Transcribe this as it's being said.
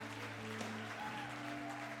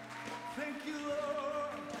Thank you,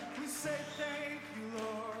 Lord. We say thank you,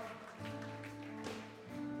 Lord.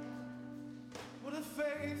 What a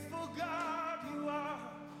faithful God you are.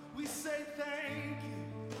 We say thank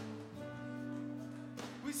you.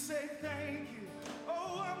 We say thank you.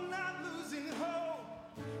 Oh, I'm not losing hope,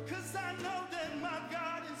 'cause I know that my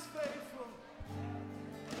God is faithful.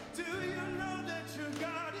 Do you know that your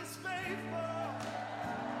God is faithful?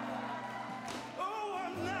 Oh,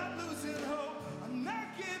 I'm not losing hope. I'm not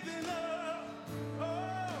giving up.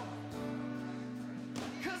 Oh,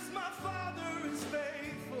 'cause my Father is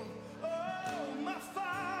faithful. Oh, my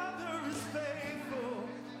Father is faithful.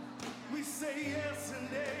 We say yes and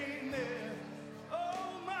amen.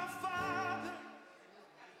 Oh, my Father.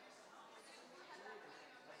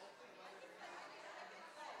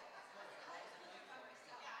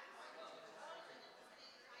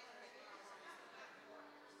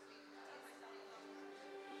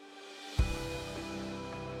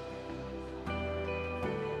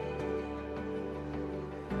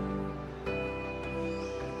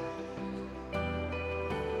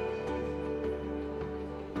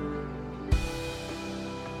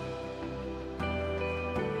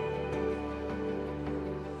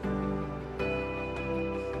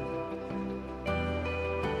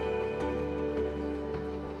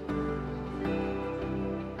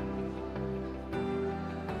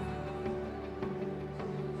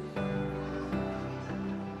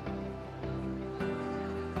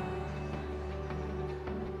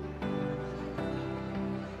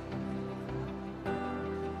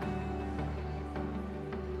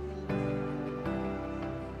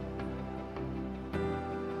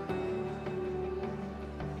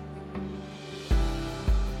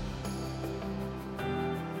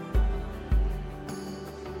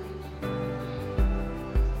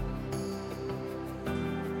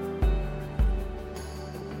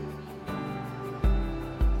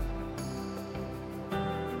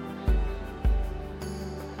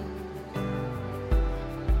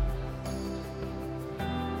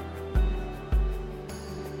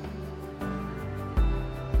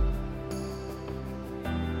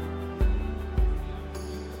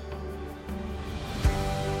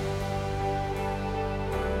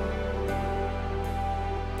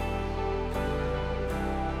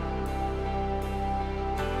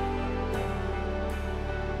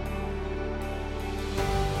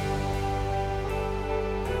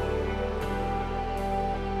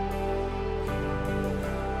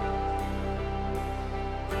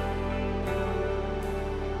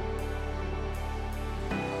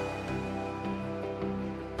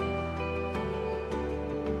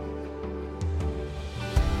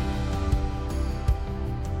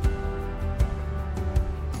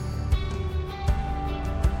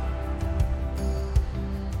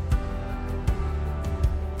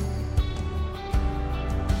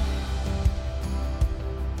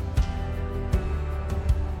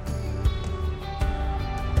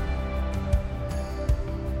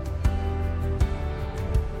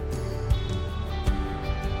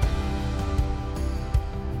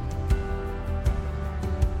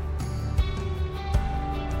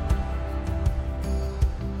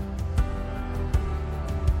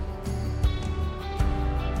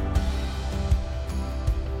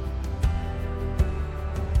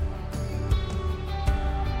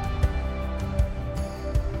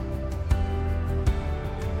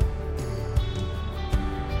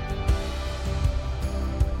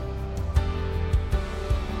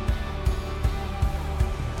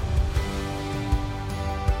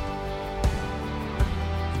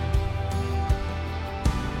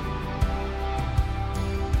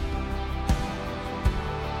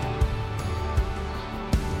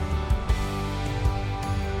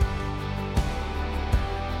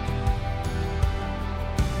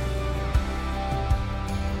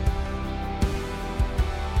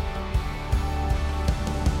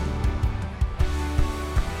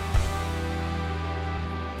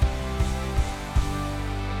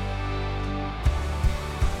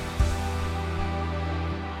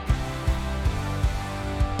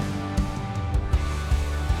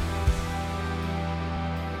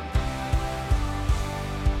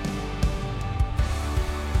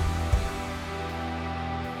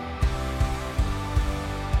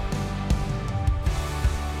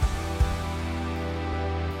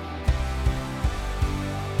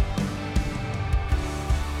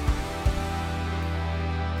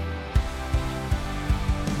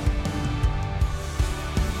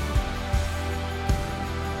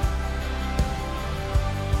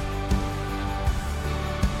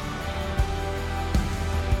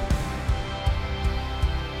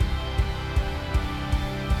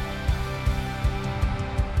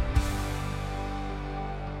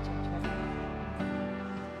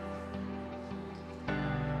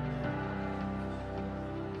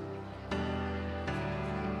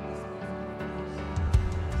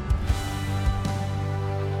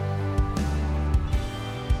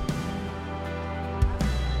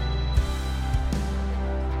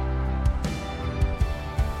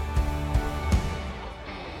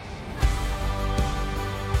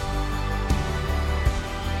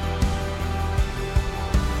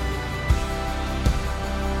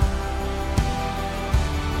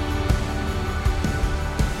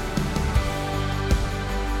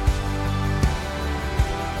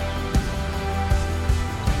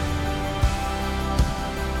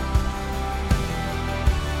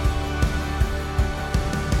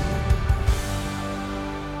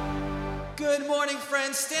 Good morning,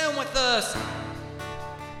 friends. Stand with us.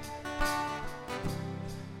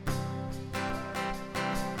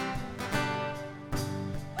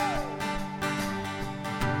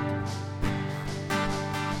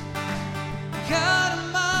 God,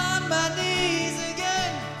 I'm on my knees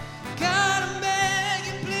again. God, I'm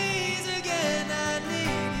begging, please again. I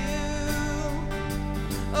need you.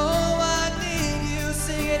 Oh, I need you.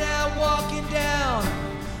 Sing it out, walking down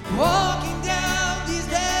these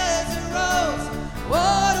desert roads.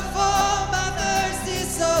 Water for my thirsty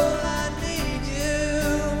soul. I need you.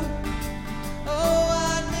 Oh,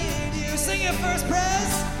 I need you. Sing it first,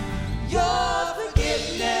 press. Your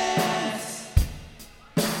forgiveness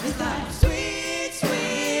is like sweet,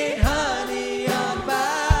 sweet honey on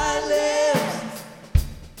my lips.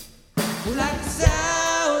 Like the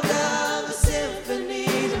sound of a symphony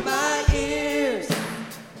to my ears.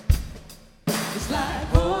 It's like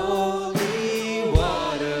holy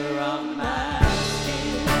water on my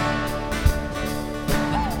skin.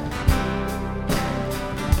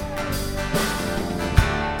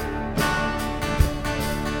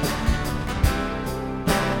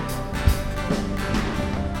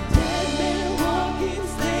 Dead men walking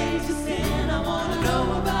slaves to sin. I wanna know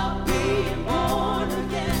about being born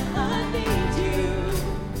again. I need you.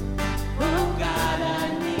 Oh God,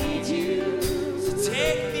 I need you. So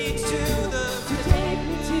take me to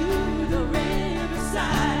the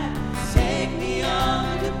riverside. Take me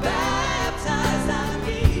on to baptize. I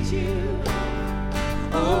need you.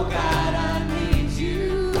 Oh God, I need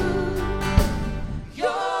you.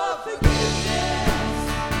 Your forgiveness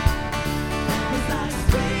is like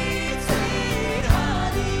sweet, sweet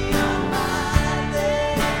honey on my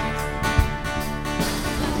lips.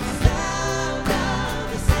 Like the sound of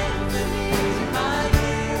the symphonies in my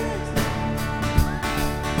ears.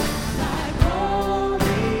 Like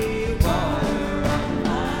holy water on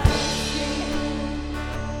my skin.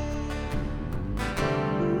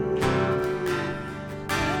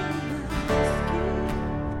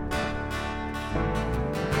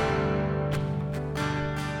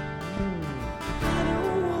 I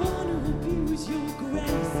don't wanna abuse your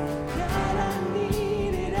grace. God, I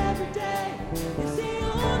need it every day. It's the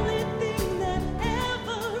only thing that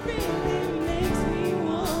ever really makes me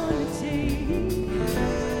wanna change.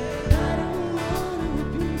 I don't wanna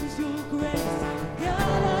abuse your grace.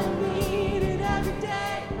 God, I need it every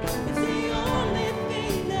day. It's the only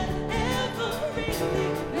thing that ever really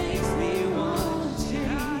makes me wanna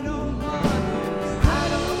change. I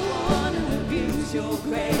don't wanna abuse your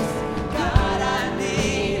grace. God, I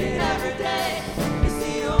need it every day. It's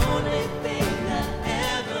the only thing that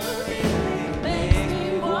ever really makes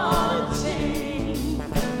me want to change.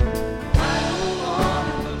 I don't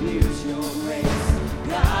wanna abuse your grace.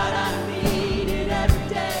 God, I need it every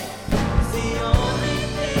day. It's the only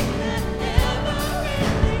thing that ever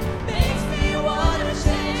really makes me want to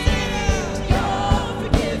change. Your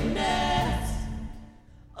forgiveness.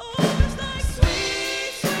 Oh, it's like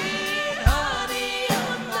sweet, sweet honey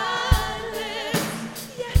on my lips.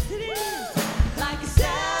 Yes, it is. Like the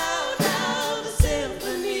sound of the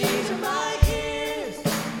symphony to my ears.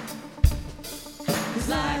 It's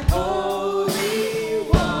like holy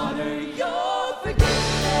water, your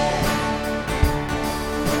forgiveness.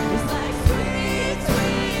 It's like sweet,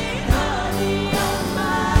 sweet honey on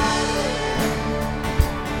my lips.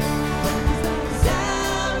 It's like the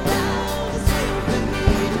sound of the symphony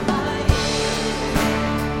to my ears.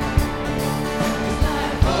 It's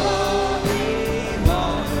like holy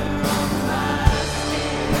water on my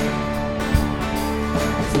skin.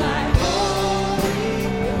 It's like holy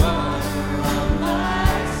water on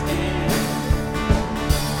my skin.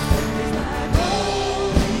 It's like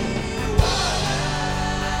holy water.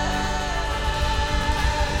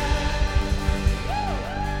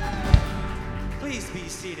 Please be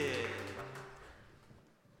seated.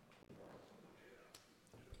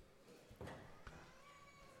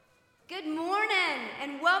 Good morning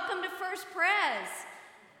and welcome to First Pres.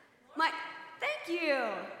 Thank you.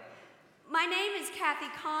 My name is Kathy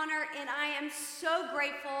Connor and I am so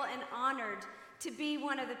grateful and honored to be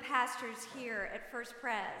one of the pastors here at First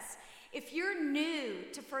Pres. If you're new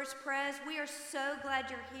to First Pres, we are so glad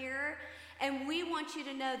you're here and we want you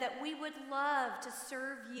to know that we would love to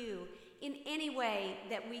serve you in any way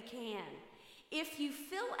that we can. If you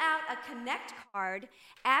fill out a Connect card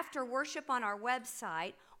after worship on our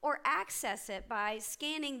website or access it by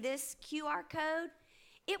scanning this QR code,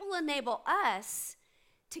 it will enable us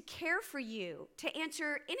to care for you, to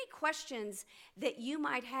answer any questions that you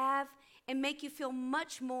might have and make you feel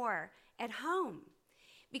much more at home.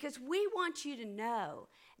 Because we want you to know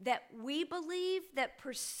that we believe that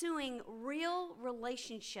pursuing real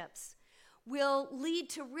relationships will lead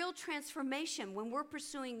to real transformation when we're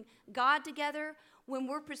pursuing God together, when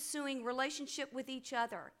we're pursuing relationship with each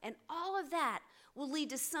other. And all of that will lead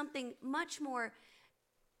to something much more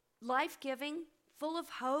life-giving, full of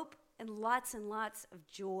hope, and lots of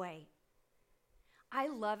joy. I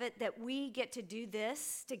love it that we get to do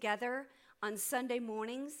this together on Sunday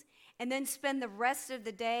mornings and then spend the rest of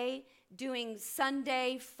the day doing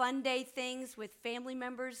Sunday fun day things with family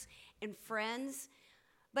members and friends.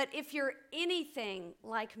 But if you're anything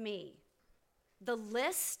like me, the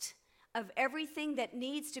list of everything that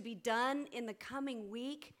needs to be done in the coming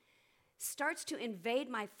week starts to invade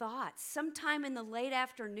my thoughts sometime in the late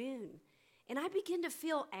afternoon, and I begin to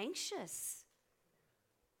feel anxious.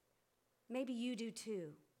 Maybe you do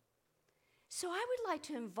too. So I would like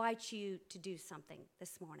to invite you to do something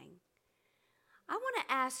this morning. I want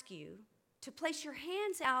to ask you to place your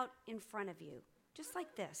hands out in front of you, just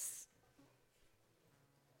like this.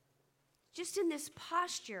 Just in this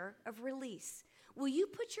posture of release. Will you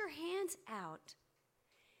put your hands out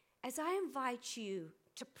as I invite you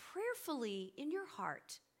to prayerfully, in your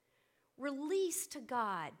heart, release to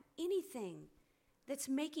God anything that's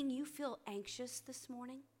making you feel anxious this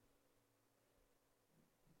morning?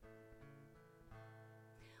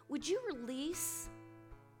 Would you release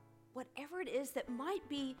whatever it is that might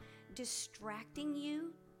be distracting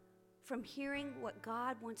you from hearing what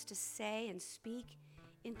God wants to say and speak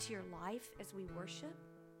into your life as we worship?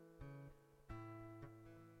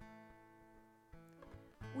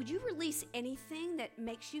 Would you release anything that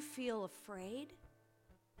makes you feel afraid?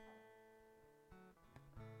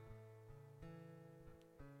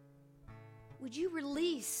 Would you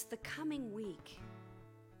release the coming week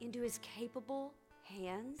into His capable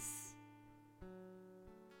hands?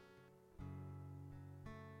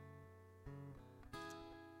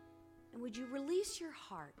 And would you release your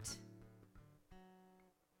heart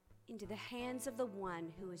into the hands of the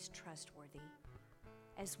one who is trustworthy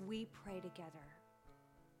as we pray together?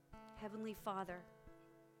 Heavenly Father,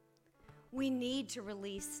 we need to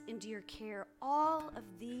release into your care all of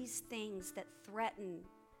these things that threaten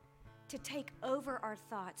to take over our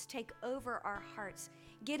thoughts, take over our hearts,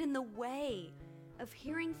 get in the way of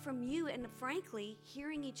hearing from you and, frankly,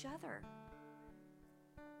 hearing each other.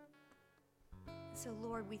 So,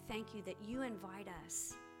 Lord, we thank you that you invite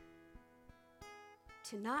us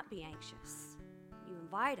to not be anxious. You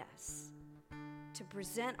invite us to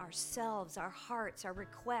present ourselves, our hearts, our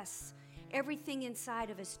requests, everything inside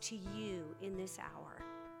of us to you in this hour.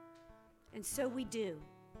 And so we do.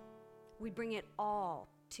 We bring it all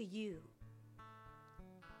to you,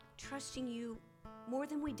 trusting you more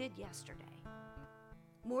than we did yesterday,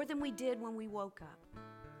 more than we did when we woke up.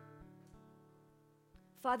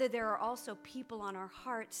 Father, there are also people on our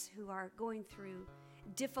hearts who are going through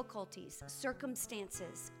difficulties,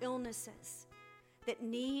 circumstances, illnesses that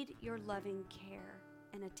need your loving care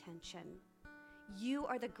and attention. You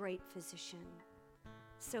are the great physician.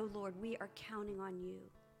 So, Lord, we are counting on you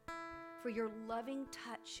for your loving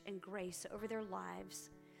touch and grace over their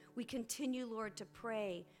lives. We continue, Lord, to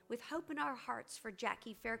pray with hope in our hearts for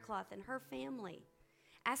Jackie Faircloth and her family,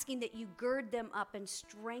 asking that you gird them up and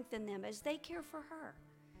strengthen them as they care for her,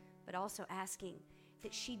 but also asking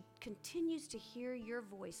that she continues to hear your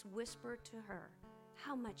voice whisper to her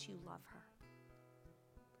how much you love her.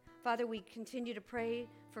 Father, we continue to pray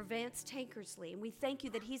for Vance Tankersley, and we thank you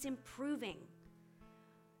that he's improving.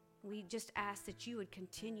 We just ask that you would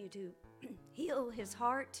continue to heal his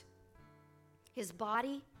heart, his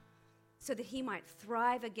body, so that he might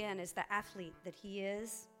thrive again as the athlete that he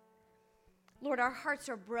is. Lord, our hearts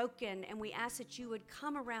are broken, and we ask that you would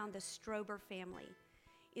come around the Strober family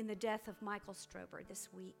in the death of Michael Strober this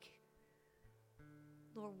week.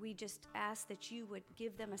 Lord, we just ask that you would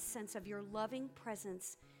give them a sense of your loving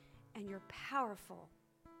presence and your powerful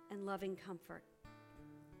and loving comfort.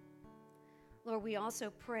 Lord, we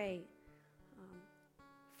also pray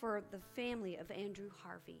for the family of Andrew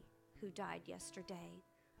Harvey, who died yesterday,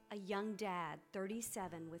 a young dad,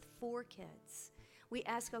 37, with 4 kids. We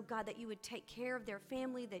ask, oh God, that you would take care of their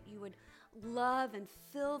family, that you would love and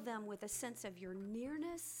fill them with a sense of your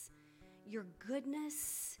nearness, your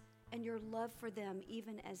goodness, and your love for them,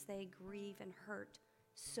 even as they grieve and hurt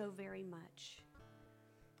so very much.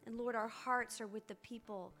 And Lord, our hearts are with the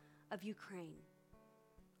people of Ukraine.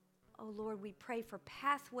 Oh Lord, we pray for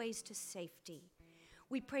pathways to safety.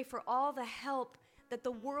 We pray for all the help that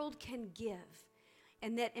the world can give,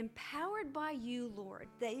 and that empowered by you, Lord,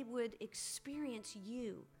 they would experience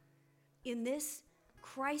you in this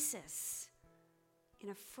crisis in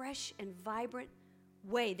a fresh and vibrant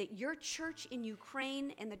way, that your church in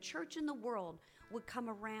Ukraine and the church in the world would come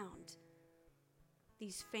around,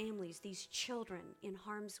 these families, these children in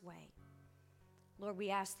harm's way. Lord, we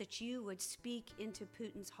ask that you would speak into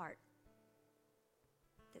Putin's heart,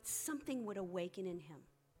 that something would awaken in him.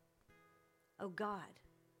 Oh God,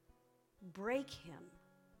 break him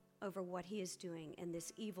over what he is doing in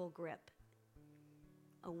this evil grip.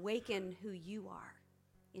 Awaken who you are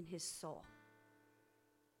in his soul.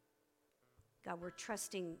 God, we're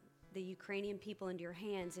trusting the Ukrainian people into your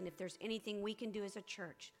hands, and if there's anything we can do as a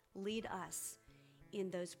church, lead us in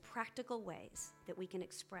those practical ways that we can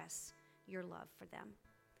express your love for them.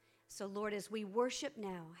 So, Lord, as we worship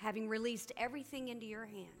now, having released everything into your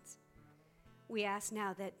hands, we ask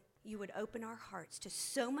now that you would open our hearts to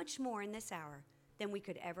so much more in this hour than we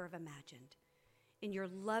could ever have imagined. In your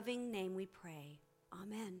loving name we pray.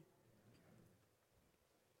 Amen.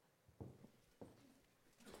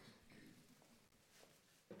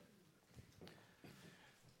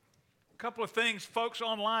 A couple of things, folks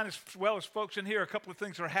online as well as folks in here, a couple of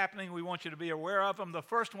things are happening. We want you to be aware of them. The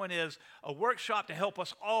first one is a workshop to help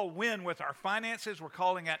us all win with our finances. We're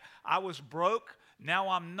calling it I Was Broke, Now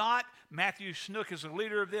I'm Not. Matthew Snook is the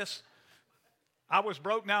leader of this. I was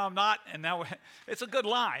broke, now I'm not, and now it's a good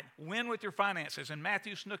line. Win with your finances. And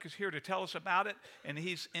Matthew Snook is here to tell us about it. And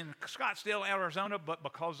he's in Scottsdale, Arizona, but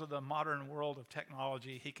because of the modern world of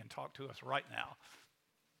technology, he can talk to us right now.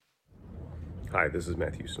 Hi, this is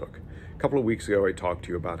Matthew Snook. A couple of weeks ago, I talked to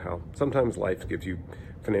you about how sometimes life gives you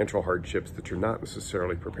financial hardships that you're not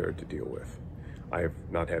necessarily prepared to deal with. I have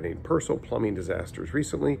not had any personal plumbing disasters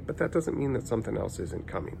recently, but that doesn't mean that something else isn't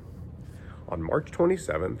coming. On March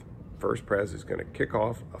 27th, First Pres is going to kick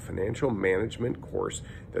off a financial management course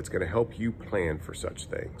that's going to help you plan for such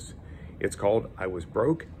things. It's called I Was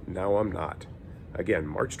Broke, Now I'm Not. Again,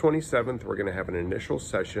 March 27th, we're going to have an initial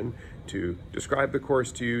session to describe the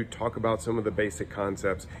course to you, talk about some of the basic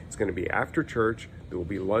concepts. It's going to be after church. There will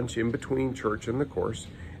be lunch in between church and the course.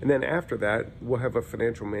 And then after that, we'll have a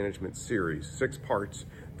financial management series, 6 parts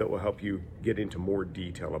that will help you get into more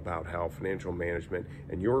detail about how financial management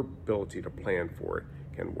and your ability to plan for it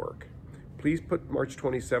can work. Please put March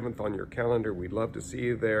 27th on your calendar. We'd love to see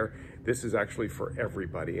you there. This is actually for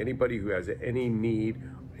everybody. Anybody who has any need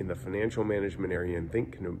in the financial management area and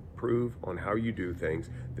think can improve on how you do things,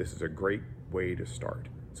 this is a great way to start.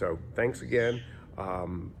 So thanks again.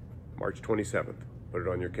 March 27th. Put it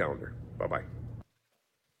on your calendar. Bye-bye.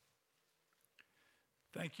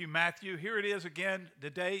 Thank you, Matthew. Here it is again, the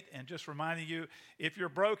date, and just reminding you, if you're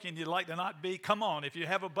broke and you'd like to not be, come on. If you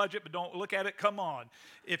have a budget but don't look at it, come on.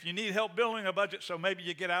 If you need help building a budget so maybe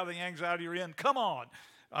you get out of the anxiety you're in, come on.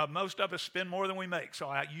 Most of us spend more than we make,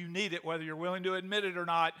 so you need it whether you're willing to admit it or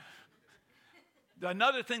not.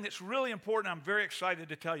 Another thing that's really important, I'm very excited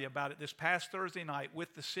to tell you about it. This past Thursday night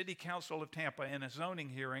with the City Council of Tampa in a zoning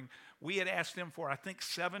hearing, we had asked them for, I think,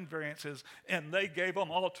 7 variances, and they gave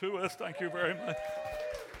them all to us. Thank you very much.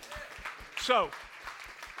 So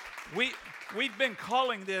we've been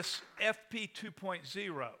calling this FP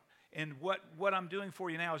 2.0. And what I'm doing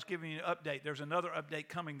for you now is giving you an update. There's another update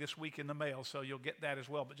coming this week in the mail, so you'll get that as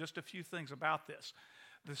well. But just a few things about this.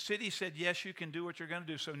 The city said, yes, you can do what you're going to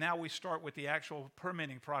do. So now we start with the actual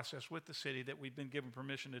permitting process with the city that we've been given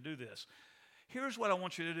permission to do this. Here's what I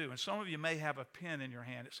want you to do. And some of you may have a pen in your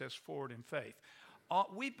hand. It says forward in faith.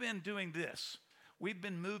 We've been doing this. We've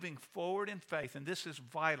been moving forward in faith, and this is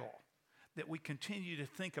vital that we continue to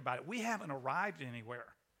think about it. We haven't arrived anywhere.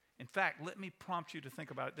 In fact, let me prompt you to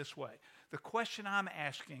think about it this way. The question I'm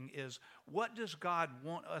asking is, what does God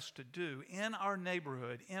want us to do in our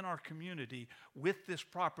neighborhood, in our community, with this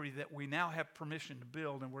property that we now have permission to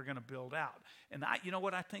build and we're going to build out? And you know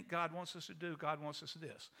what I think God wants us to do? God wants us to do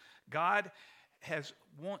this. God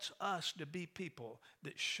wants us to be people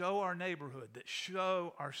that show our neighborhood, that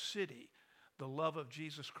show our city the love of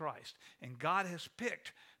Jesus Christ. And God has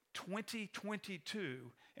picked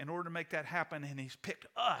 2022 in order to make that happen, and he's picked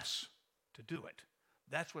us to do it.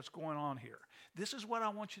 That's what's going on here. This is what I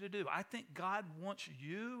want you to do. I think God wants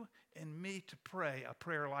you and me to pray a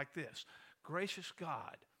prayer like this. Gracious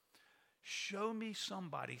God, show me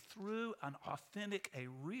somebody through an authentic, a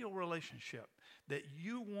real relationship that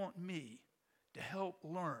you want me to help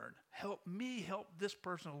learn. Help me help this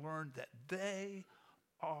person learn that they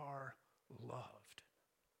are loved.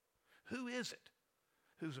 Who is it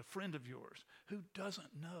who's a friend of yours who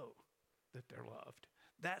doesn't know that they're loved?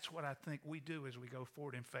 That's what I think we do as we go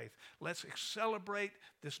forward in faith. Let's celebrate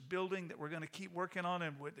this building that we're going to keep working on,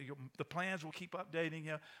 and the plans will keep updating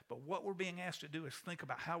you. But what we're being asked to do is think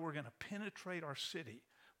about how we're going to penetrate our city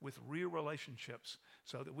with real relationships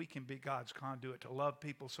so that we can be God's conduit to love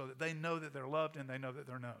people so that they know that they're loved and they know that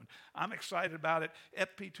they're known. I'm excited about it.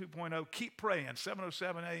 FP 2.0, keep praying.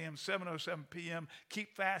 7:07 a.m., 7:07 p.m.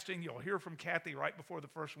 Keep fasting. You'll hear from Kathy right before the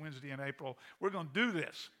first Wednesday in April. We're going to do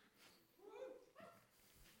this.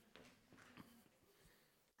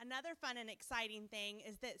 Another fun and exciting thing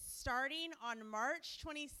is that starting on March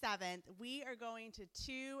 27th, we are going to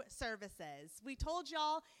 2 services. We told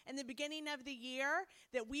y'all in the beginning of the year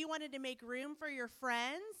that we wanted to make room for your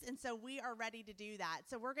friends, and so we are ready to do that.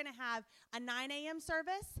 So we're going to have a 9 a.m.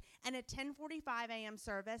 service and a 10:45 a.m.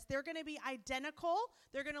 service. They're going to be identical.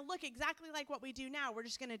 They're going to look exactly like what we do now. We're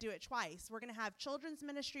just going to do it twice. We're going to have children's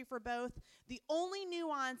ministry for both. The only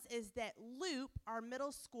nuance is that Loop, our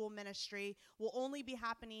middle school ministry, will only be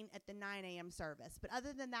happening at the 9 a.m. service. But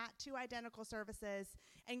other than that, 2 identical services.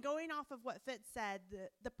 And going off of what Fitz said,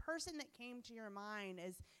 the person that came to your mind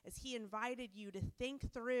as he invited you to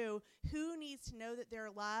think through who needs to know that they're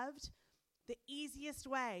loved, the easiest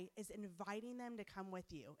way is inviting them to come with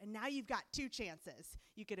you. And now you've got 2 chances.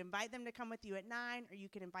 You could invite them to come with you at 9, or you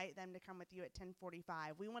could invite them to come with you at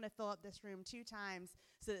 10:45. We want to fill up this room 2 times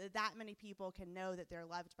so that many people can know that they're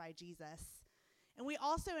loved by Jesus. And we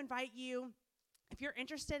also invite you, if you're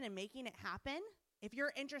interested in making it happen, if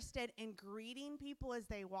you're interested in greeting people as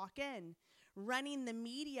they walk in, running the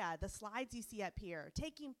media, the slides you see up here,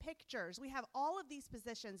 taking pictures, we have all of these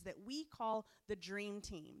positions that we call the dream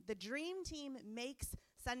team. The dream team makes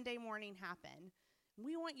Sunday morning happen.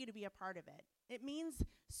 We want you to be a part of it. It means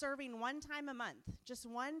serving 1 time a month, just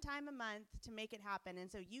 1 time a month to make it happen. And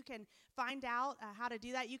so you can find out how to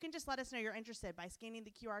do that. You can just let us know you're interested by scanning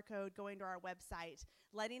the QR code, going to our website,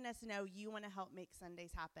 letting us know you want to help make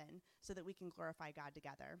Sundays happen so that we can glorify God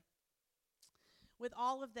together. With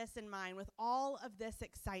all of this in mind, with all of this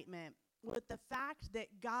excitement, with the fact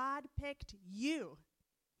that God picked you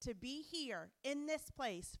to be here in this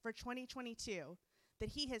place for 2022, that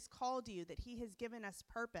he has called you, that he has given us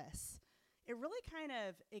purpose, it really kind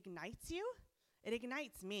of ignites you. It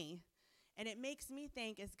ignites me. And it makes me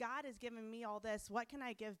think, as God has given me all this, what can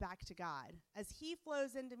I give back to God? As he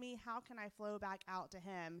flows into me, how can I flow back out to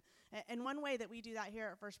him? And one way that we do that here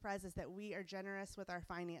at First Pres is that we are generous with our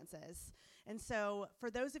finances. And so for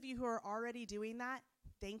those of you who are already doing that,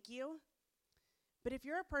 thank you. But if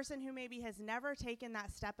you're a person who maybe has never taken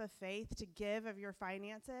that step of faith to give of your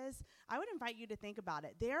finances, I would invite you to think about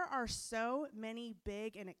it. There are so many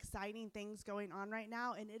big and exciting things going on right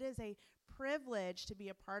now, and it is a privilege to be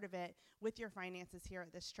a part of it with your finances here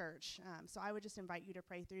at this church. So I would just invite you to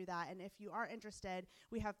pray through that. And if you are interested,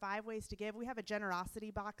 we have 5 ways to give. We have a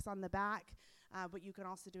generosity box on the back, but you can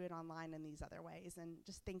also do it online in these other ways. And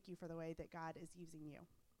just thank you for the way that God is using you.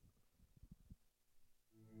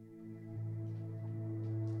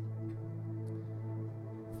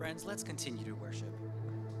 Friends, let's continue to worship.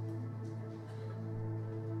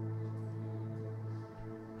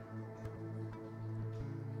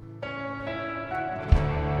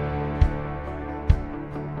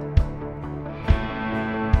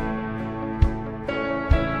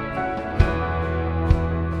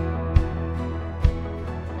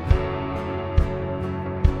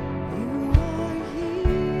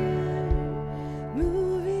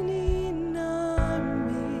 Moving in our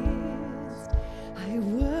midst, I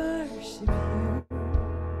worship you.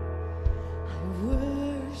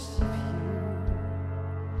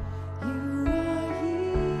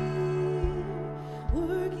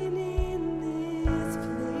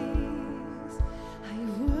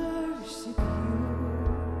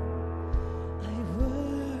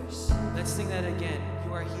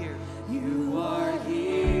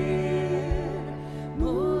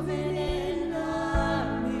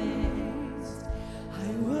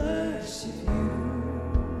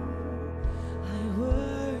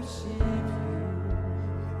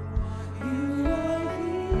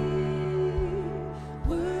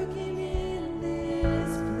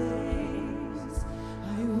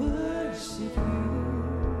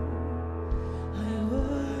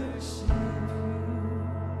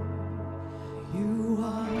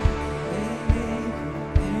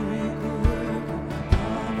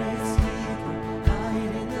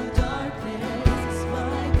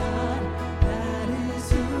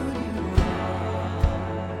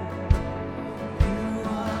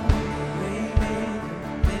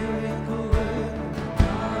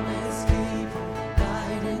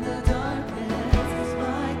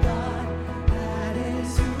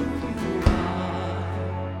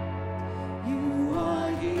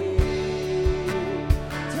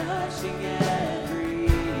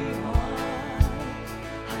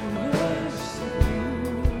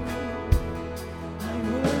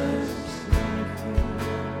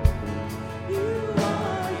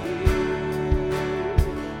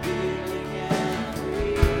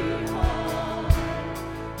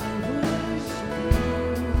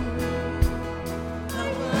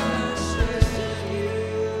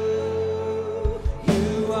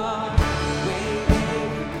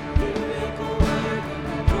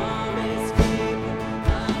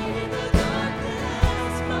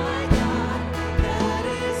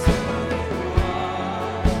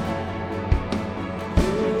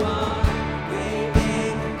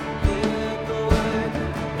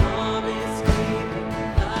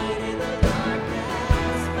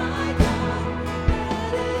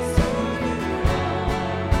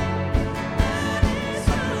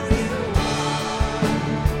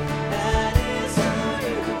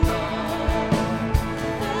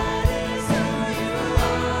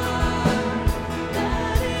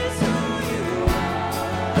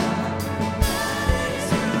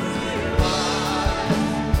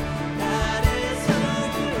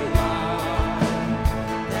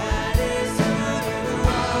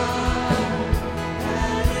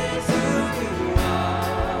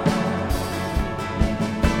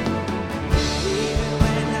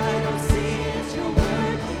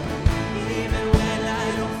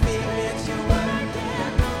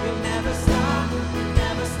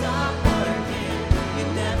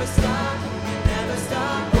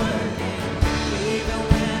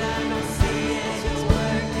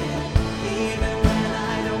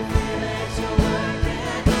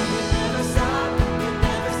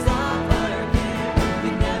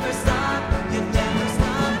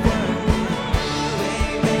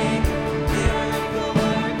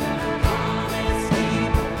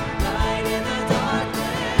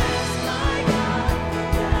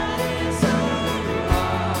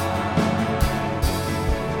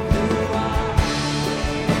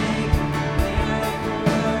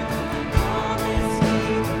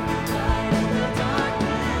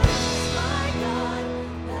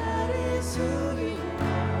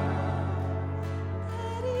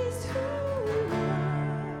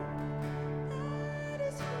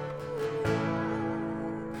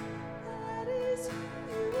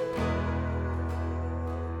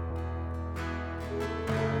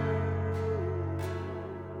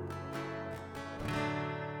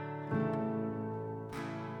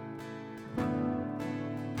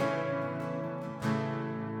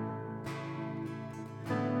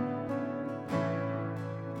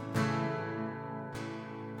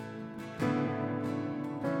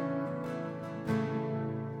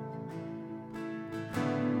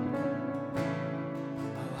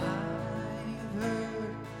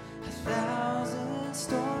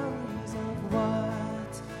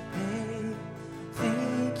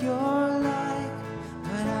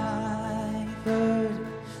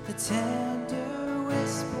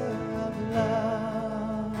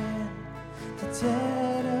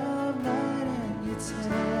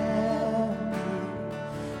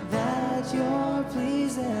 that you're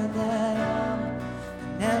pleased and that I'm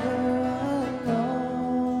never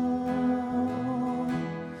alone.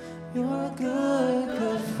 You're a good,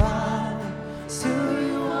 good Father. It's who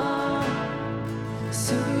you are. It's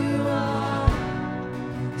who you are.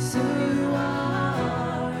 It's who you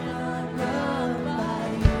are. And I'm loved by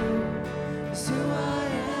you. It's who I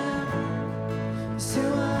am. It's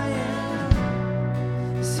who I am.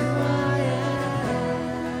 It's who I am.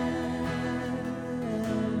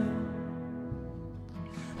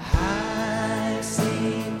 I've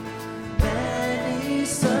seen many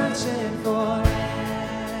searching for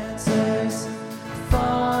answers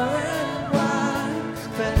far and wide,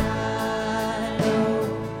 but I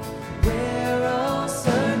know we're all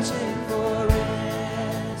searching for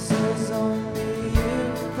answers. Only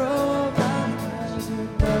you provide, 'cause you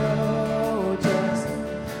know just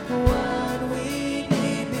what we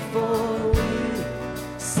need before we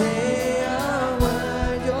say a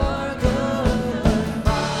word. You're good,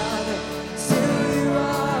 Father. It's who you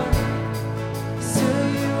are. It's who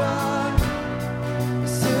you are.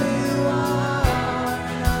 It's who you are.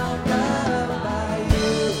 And I'm loved by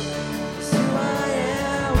you. It's who I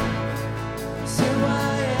am. It's who I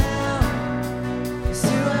am. It's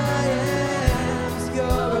who I am.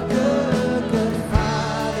 You're a good, good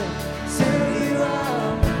Father. It's who you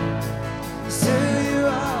are. It's who you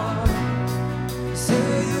are. It's who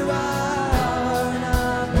you are. And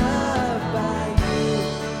I'm loved by you.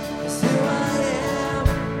 It's who I am.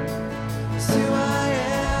 It's who I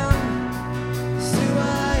am. It's who I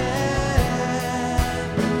am.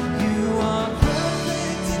 You are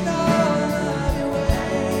perfect in all of your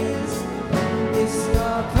ways. Yes,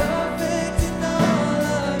 you're perfect in all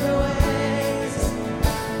of your ways.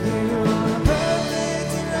 You are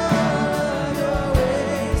perfect in all of your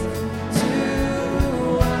ways. To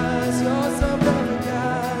us, you're so perfect,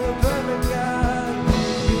 God. You're perfect, God.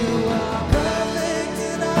 You are perfect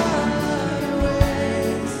in all of your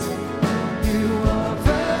ways. You are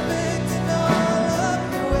perfect in all of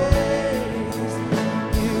your ways.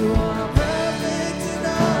 You are perfect in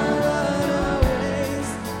all of your ways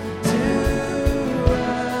to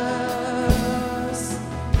us.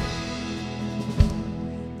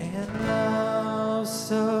 And love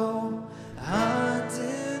so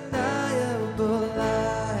undeniable,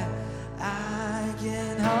 I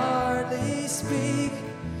can hardly speak.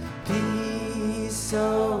 Peace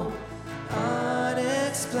so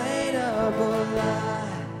unexplainable,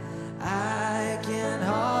 I can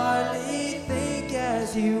hardly think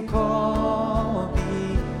as you call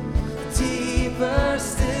me. Deeper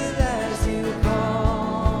still as you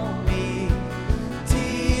call me.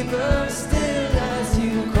 Deeper still as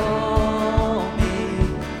you call me.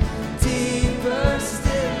 Deeper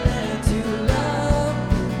still and to love,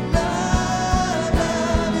 love,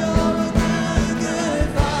 love. You're a good, good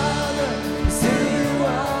Father. It's who you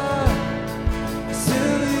are. It's who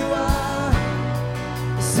you are.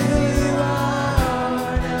 It's who you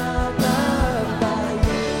are. And I'm loved by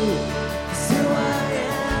you. It's who I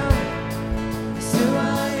am. It's who I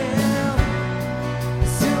am.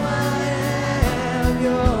 It's who I am.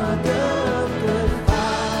 You're a good, good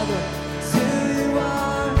Father. It's who you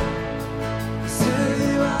are. It's who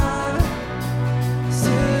you are. It's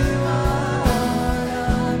who you are.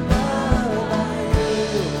 I'm loved by you.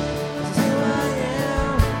 It's who I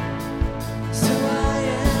am. It's who I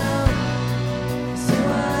am. It's who I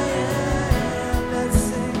am. Let's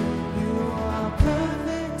sing. You are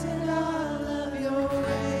perfect in all of your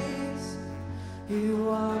ways. You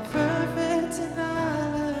are perfect in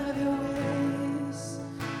all of your ways.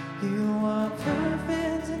 You are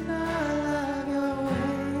perfect in all of your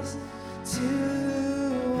ways. To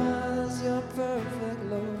us, you're perfect,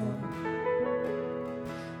 Lord.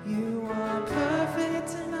 You are perfect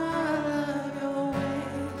in all of your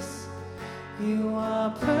ways. You are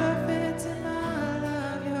perfect in all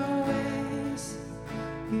of your ways.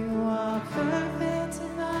 You are perfect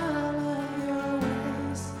in all of your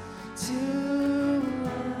ways to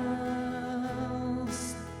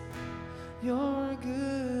us. You're a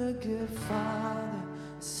good, good Father.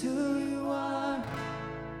 It's who you are.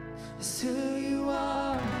 It's who you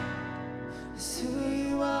are. It's who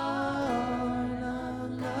you are. And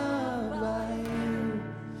I'm loved by you.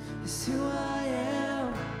 It's who I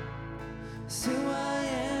am. It's who I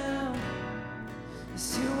am.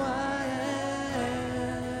 It's who I am.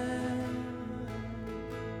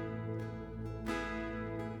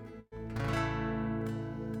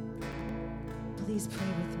 Please pray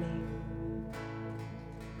with me.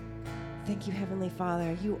 Thank you, Heavenly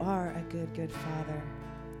Father. You are a good, good Father.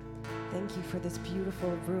 Thank you for this beautiful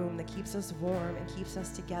room that keeps us warm and keeps us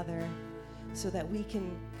together so that we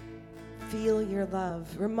can feel your love.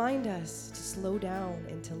 Remind us to slow down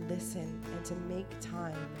and to listen and to make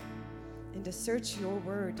time and to search your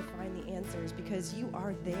word to find the answers, because you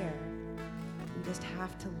are there. We just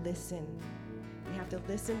have to listen. We have to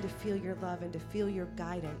listen to feel your love and to feel your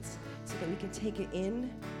guidance so that we can take it in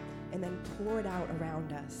and then pour it out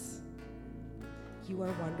around us. You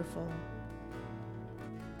are wonderful.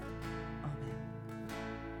 Amen.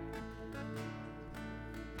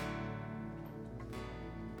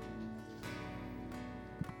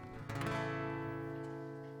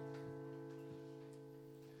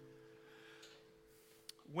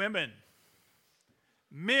 Women,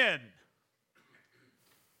 men,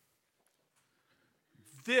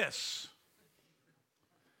 this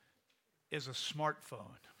is a smartphone.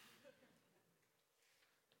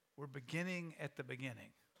 We're beginning at the beginning.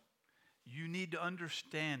 You need to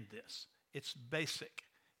understand this. It's basic.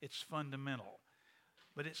 It's fundamental.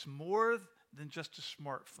 But it's more than just a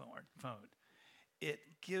smartphone. It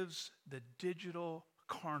gives the digital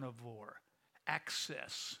carnivore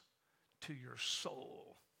access to your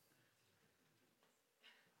soul.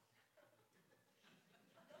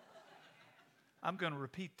 I'm going to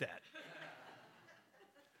repeat that.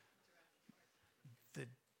 The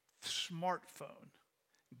smartphone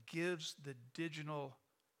gives the digital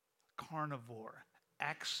carnivore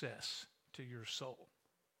access to your soul.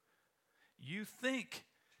 You think,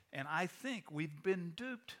 and I think we've been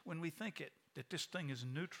duped when we think it, that this thing is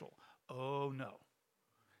neutral. Oh, no.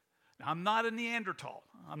 Now, I'm not a Neanderthal.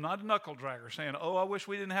 I'm not a knuckle dragger saying, oh, I wish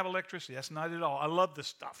we didn't have electricity. That's not at all. I love this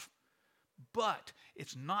stuff. But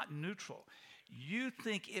it's not neutral. You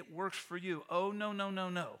think it works for you. Oh, no, no, no,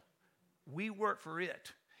 no. We work for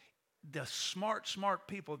it. The smart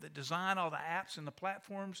people that design all the apps and the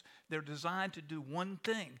platforms, they're designed to do one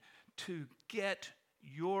thing, to get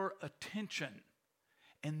your attention.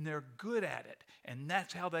 And they're good at it. And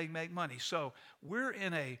that's how they make money. So we're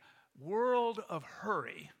in a world of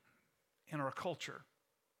hurry in our culture.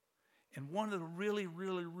 And one of the really,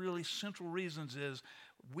 really, really central reasons is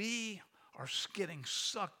we are getting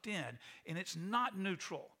sucked in, and it's not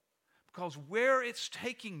neutral, because where it's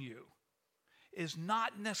taking you is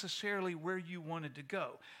not necessarily where you wanted to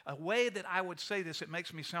go. A way that I would say this, it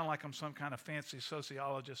makes me sound like I'm some kind of fancy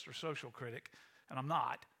sociologist or social critic, and I'm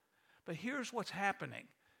not. But here's what's happening.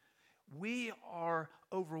 We are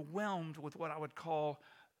overwhelmed with what I would call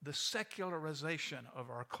the secularization of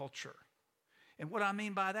our culture. And what I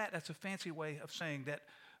mean by that, that's a fancy way of saying that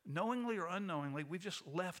knowingly or unknowingly, we've just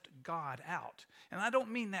left God out. And I don't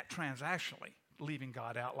mean that transactionally, leaving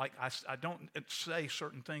God out, like I don't say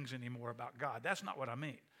certain things anymore about God. That's not what I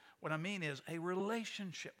mean. What I mean is a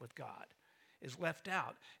relationship with God is left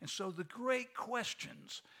out. And so the great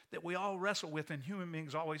questions that we all wrestle with and human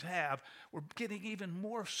beings always have, we're getting even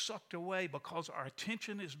more sucked away because our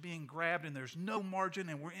attention is being grabbed and there's no margin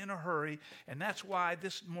and we're in a hurry. And that's why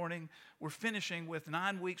this morning we're finishing with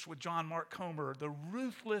 9 weeks with John Mark Comer, The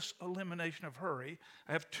Ruthless Elimination of Hurry.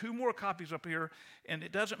 I have 2 more copies up here, and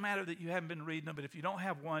it doesn't matter that you haven't been reading them, but if you don't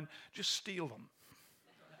have one, just steal them.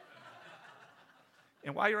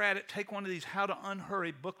 And while you're at it, take one of these How to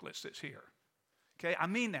Unhurry booklets that's here. Okay, I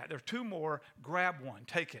mean that. There are 2 more. Grab one.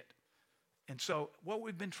 Take it. And so what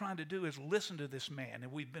we've been trying to do is listen to this man,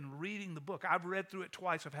 and we've been reading the book. I've read through it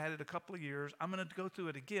twice. I've had it a couple of years. I'm going to go through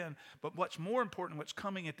it again. But what's more important, what's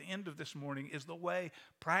coming at the end of this morning, is the way,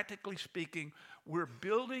 practically speaking, we're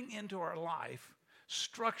building into our life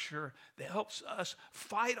structure that helps us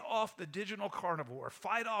fight off the digital carnivore,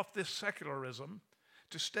 fight off this secularism,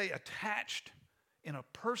 to stay attached in a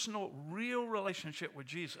personal, real relationship with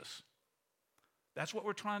Jesus. That's what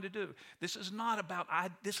we're trying to do. This is not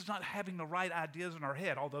having the right ideas in our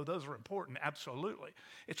head, although those are important, absolutely.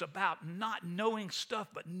 It's about not knowing stuff,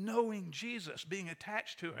 but knowing Jesus, being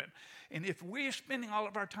attached to him. And if we're spending all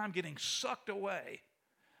of our time getting sucked away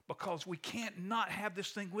because we can't not have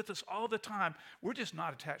this thing with us all the time, we're just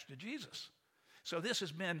not attached to Jesus. So this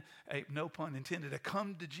has been, no pun intended, a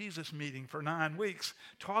come to Jesus meeting for 9 weeks,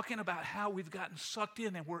 talking about how we've gotten sucked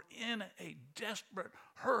in and we're in a desperate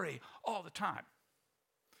hurry all the time.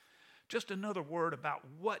 Just another word about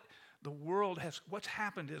what the world what's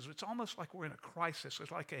happened is it's almost like we're in a crisis.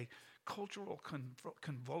 It's like a cultural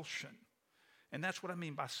convulsion. And that's what I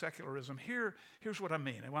mean by secularism. Here's what I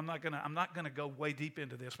mean. And I'm not gonna go way deep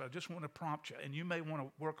into this, but I just want to prompt you, and you may want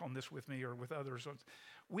to work on this with me or with others.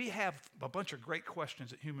 We have a bunch of great questions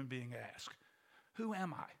that human beings ask. Who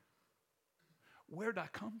am I? Where did I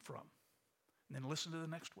come from? And then listen to the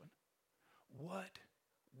next one. What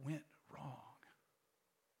went wrong?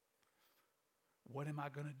 What am I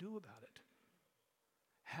going to do about it?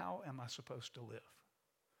 How am I supposed to live?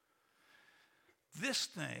 This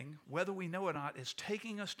thing, whether we know it or not, is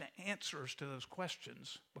taking us to answers to those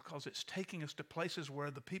questions because it's taking us to places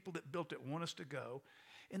where the people that built it want us to go.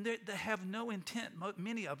 And they have no intent,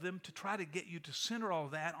 many of them, to try to get you to center all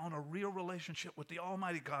that on a real relationship with the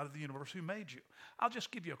Almighty God of the universe who made you. I'll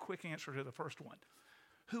just give you a quick answer to the first one.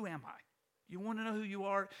 Who am I? You want to know who you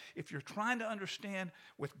are? If you're trying to understand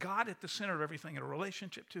with God at the center of everything in a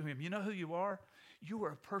relationship to Him, you know who you are? You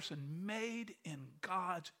are a person made in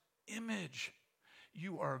God's image.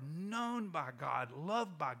 You are known by God,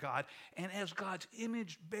 loved by God, and as God's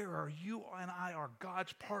image bearer, you and I are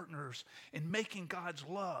God's partners in making God's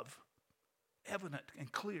love evident and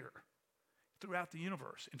clear throughout the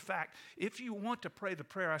universe. In fact, if you want to pray the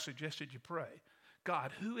prayer I suggested you pray,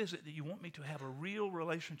 God, who is it that you want me to have a real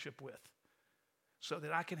relationship with so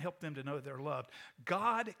that I can help them to know they're loved?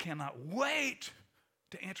 God cannot wait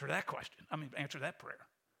to answer that question. Answer that prayer.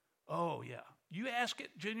 Oh, yeah. You ask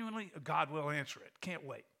it genuinely, God will answer it. Can't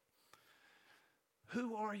wait.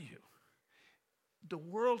 Who are you? The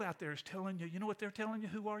world out there is telling you, you know what they're telling you?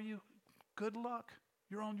 Who are you? Good luck.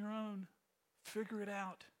 You're on your own. Figure it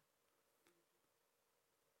out.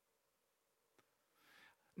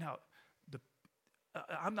 Now,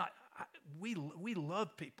 we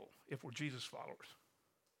love people if we're Jesus followers.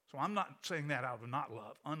 So I'm not saying that out of not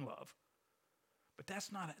love, unlove. But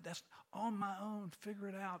that's on my own, figure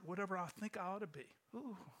it out, whatever I think I ought to be.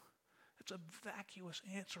 Ooh, it's a vacuous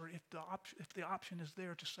answer if the option is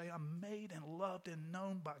there to say I'm made and loved and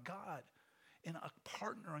known by God and a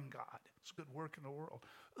partner in God. It's a good work in the world.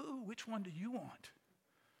 Ooh, which one do you want?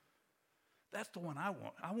 That's the one I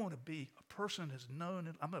want. I want to be a person that's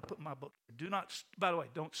known. I'm going to put my book. By the way,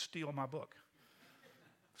 don't steal my book.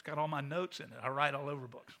 It's got all my notes in it. I write all over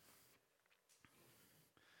books.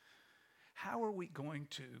 How are we going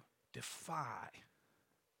to defy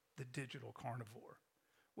the digital carnivore?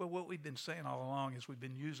 Well, what we've been saying all along is we've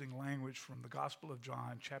been using language from the Gospel of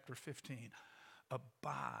John, chapter 15.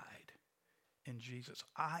 Abide in Jesus.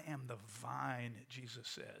 I am the vine, Jesus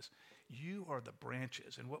says. You are the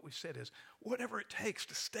branches. And what we said is, whatever it takes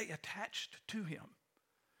to stay attached to Him.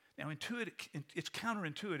 Now, it's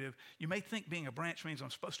counterintuitive. You may think being a branch means I'm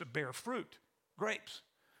supposed to bear fruit, grapes.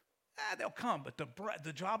 They'll come, but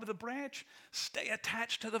the job of the branch, stay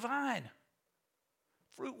attached to the vine.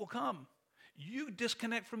 Fruit will come. You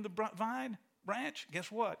disconnect from the branch,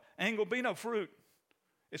 guess what? Ain't going to be no fruit.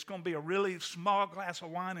 It's going to be a really small glass of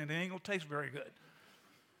wine and it ain't going to taste very good.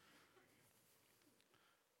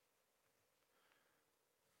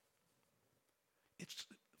 It's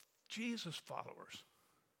Jesus followers.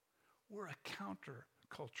 We're a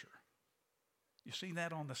counterculture. You seen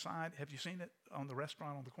that on the sign? Have you seen it on the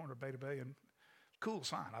restaurant on the corner of Beta Bay? And cool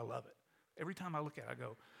sign. I love it. Every time I look at it, I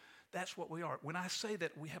go, that's what we are. When I say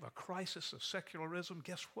that we have a crisis of secularism,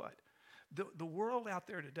 guess what? The world out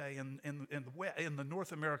there today in the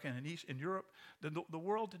North America and in Europe, the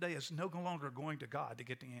world today is no longer going to God to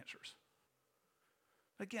get the answers.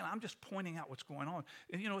 Again, I'm just pointing out what's going on.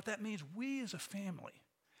 And you know what that means? We as a family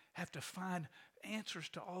have to find answers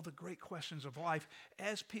to all the great questions of life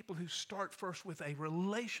as people who start first with a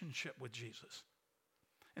relationship with Jesus.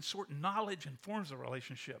 And sort of knowledge informs the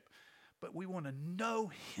relationship, but we want to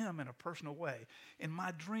know Him in a personal way. And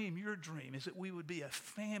my dream, your dream, is that we would be a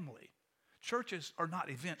family. Churches are not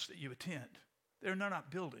events that you attend. They're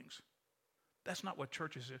not buildings. That's not what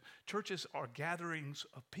churches are. Churches are gatherings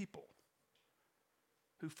of people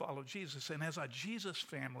who follow Jesus. And as a Jesus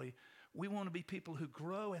family, we want to be people who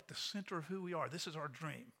grow at the center of who we are. This is our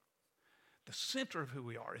dream. The center of who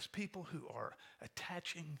we are is people who are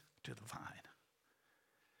attaching to the vine.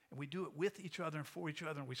 And we do it with each other and for each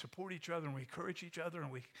other, and we support each other, and we encourage each other,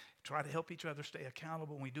 and we try to help each other stay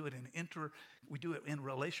accountable. And we do it in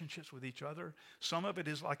relationships with each other. Some of it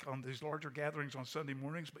is like on these larger gatherings on Sunday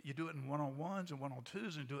mornings, but you do it in one-on-ones and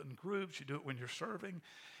one-on-twos, and do it in groups. You do it when you're serving.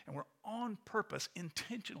 And we're on purpose,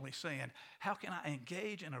 intentionally saying, how can I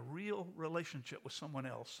engage in a real relationship with someone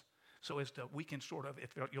else so as that we can sort of,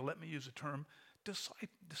 if you'll let me use the term,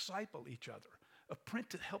 disciple each other,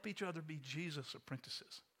 help each other be Jesus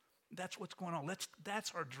apprentices. That's what's going on.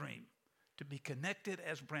 That's our dream, to be connected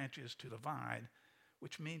as branches to the vine,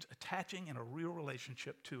 which means attaching in a real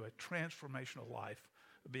relationship to a transformational life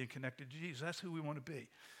of being connected to Jesus. That's who we want to be.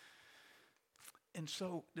 And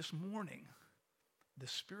so this morning, the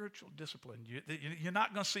spiritual discipline, you're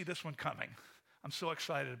not going to see this one coming. I'm so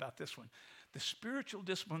excited about this one. The spiritual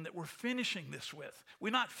discipline that we're finishing this with.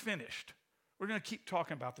 We're not finished. We're going to keep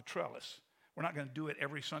talking about the trellis. We're not going to do it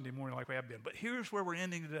every Sunday morning like we have been. But here's where we're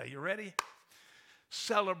ending today. You ready?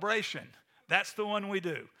 Celebration. That's the one we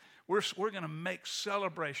do. We're going to make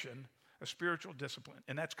celebration a spiritual discipline.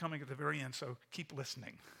 And that's coming at the very end, so keep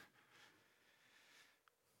listening.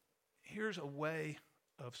 Here's a way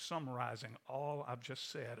of summarizing all I've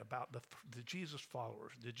just said about the Jesus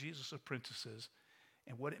followers, the Jesus apprentices,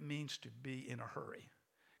 and what it means to be in a hurry.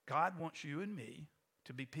 God wants you and me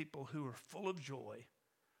to be people who are full of joy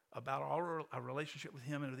about our relationship with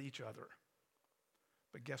him and with each other.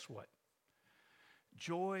 But guess what?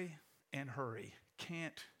 Joy and hurry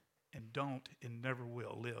can't and don't and never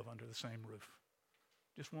will live under the same roof.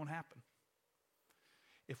 Just won't happen.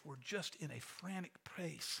 If we're just in a frantic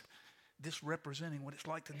pace, this representing what it's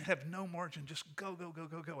like to have no margin, just go, go, go,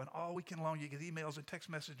 go, go, and all weekend long you get emails and text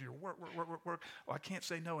messages, your work, oh, I can't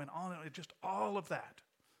say no, and on and on, just all of that.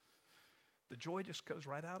 The joy just goes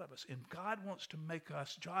right out of us. And God wants to make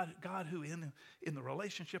us, God who in the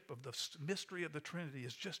relationship of the mystery of the Trinity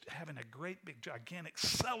is just having a great big gigantic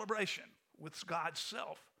celebration with God's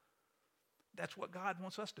self. That's what God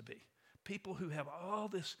wants us to be. People who have all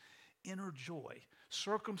this inner joy,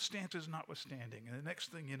 circumstances notwithstanding. And the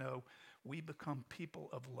next thing you know, we become people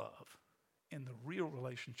of love in the real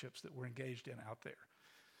relationships that we're engaged in out there.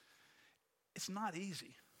 It's not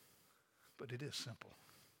easy, but it is simple.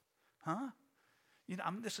 Huh?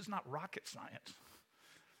 This is not rocket science.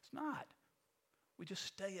 It's not. We just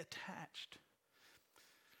stay attached.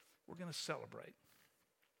 We're going to celebrate.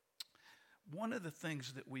 One of the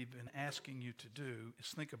things that we've been asking you to do is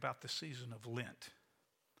think about the season of Lent.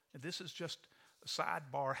 And this is just a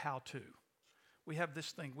sidebar how-to. We have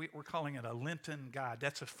this thing, we're calling it a Lenten guide.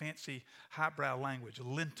 That's a fancy highbrow language,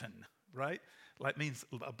 Lenten, right? That means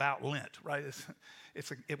about Lent, right?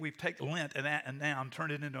 We've taken Lent and noun,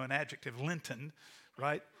 turned it into an adjective, Lenten,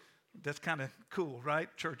 right? That's kind of cool, right?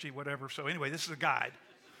 Churchy, whatever. So anyway, this is a guide.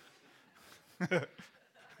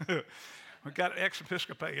 We've got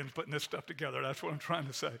ex-Episcopalians putting this stuff together. That's what I'm trying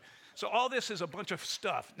to say. So all this is a bunch of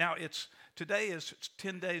stuff. Now, today is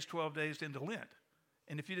 10 days, 12 days into Lent.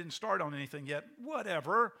 And if you didn't start on anything yet,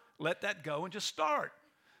 whatever, let that go and just start.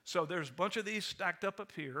 So there's a bunch of these stacked up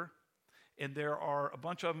here, and there are a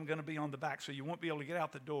bunch of them going to be on the back, so you won't be able to get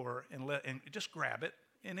out the door and just grab it.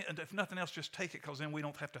 And if nothing else, just take it, because then we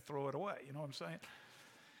don't have to throw it away. You know what I'm saying?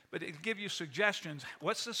 But it'll give you suggestions.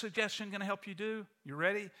 What's the suggestion going to help you do? You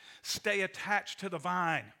ready? Stay attached to the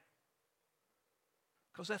vine.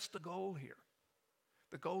 Because that's the goal here.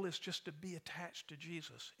 The goal is just to be attached to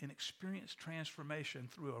Jesus and experience transformation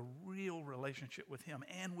through a real relationship with him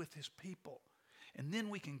and with his people. And then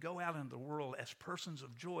we can go out into the world as persons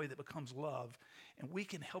of joy that becomes love, and we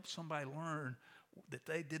can help somebody learn that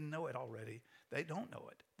they didn't know it already. They don't know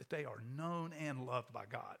it, that they are known and loved by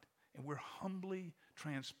God. And we're humbly,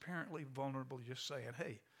 transparently vulnerable, just saying,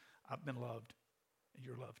 hey, I've been loved, and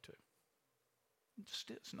you're loved too.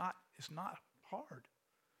 It's not hard,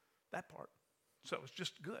 that part. So it's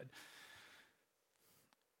just good.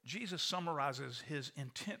 Jesus summarizes his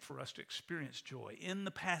intent for us to experience joy in the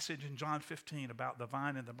passage in John 15 about the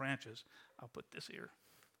vine and the branches. I'll put this here,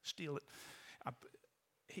 steal it.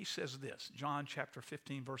 He says this, John chapter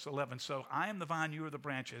 15, verse 11. So I am the vine, you are the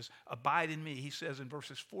branches. Abide in me. He says in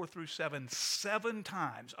verses 4 through 7, 7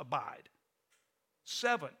 times abide.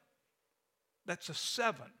 7. That's a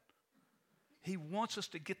 7. He wants us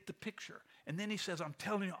to get the picture. And then he says, I'm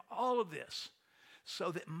telling you all of this so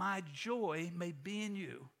that my joy may be in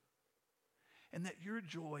you and that your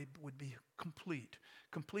joy would be complete.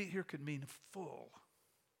 Complete here could mean full,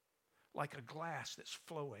 like a glass that's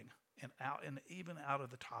flowing and out, and even out of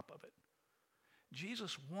the top of it.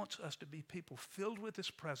 Jesus wants us to be people filled with his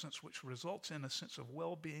presence, which results in a sense of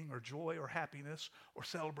well-being or joy or happiness or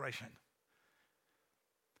celebration.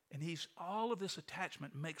 And all of this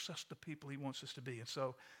attachment makes us the people he wants us to be. And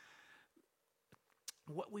so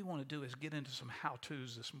what we want to do is get into some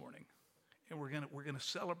how-tos this morning. And we're going to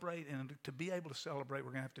celebrate, and to be able to celebrate,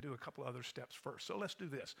 we're going to have to do a couple other steps first. So let's do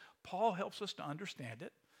this. Paul helps us to understand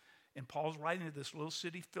it. And Paul's writing to this little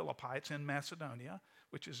city, Philippi. It's in Macedonia,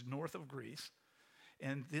 which is north of Greece.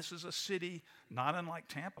 And this is a city not unlike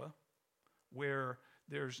Tampa, where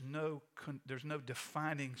there's no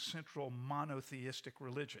defining central monotheistic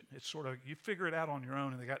religion. It's sort of, you figure it out on your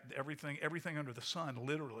own, and they got everything under the sun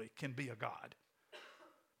literally can be a god.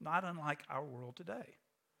 Not unlike our world today.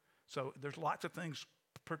 So there's lots of things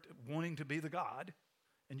wanting to be the god,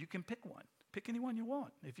 and you can pick one. Pick any one you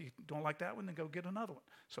want. If you don't like that one, then go get another one.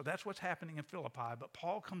 So that's what's happening in Philippi. But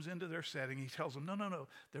Paul comes into their setting. He tells them, no.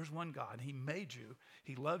 There's one God. He made you.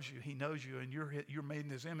 He loves you. He knows you. And you're made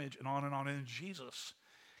in his image, and on and on. And Jesus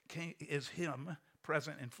is him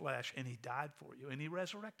present in flesh, and he died for you, and he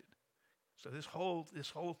resurrected. So this whole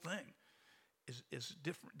thing is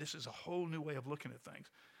different. This is a whole new way of looking at things.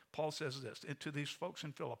 Paul says this to these folks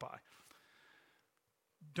in Philippi.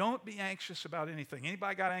 Don't be anxious about anything.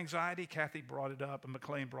 Anybody got anxiety? Kathy brought it up and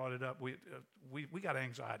McLean brought it up. We got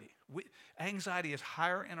anxiety. Anxiety is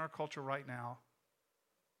higher in our culture right now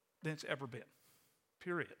than it's ever been,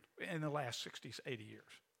 period, in the last 60, 80 years.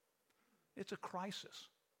 It's a crisis.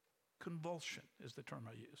 Convulsion is the term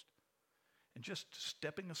I used. And just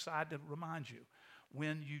stepping aside to remind you,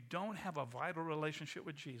 when you don't have a vital relationship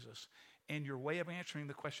with Jesus and your way of answering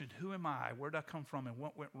the question, who am I, where did I come from, and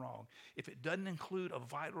what went wrong, if it doesn't include a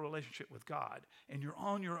vital relationship with God and you're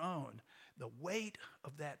on your own, the weight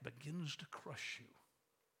of that begins to crush you.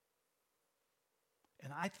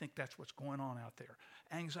 And I think that's what's going on out there.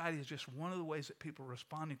 Anxiety is just one of the ways that people are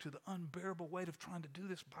responding to the unbearable weight of trying to do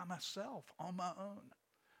this by myself, on my own.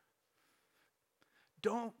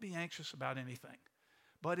 Don't be anxious about anything.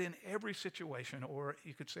 But in every situation, or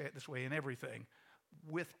you could say it this way, in everything,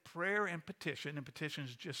 with prayer and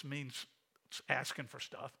petitions just means asking for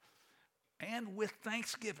stuff, and with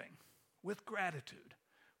thanksgiving, with gratitude,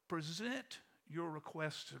 present your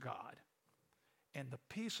requests to God. And the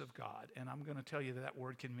peace of God, and I'm going to tell you that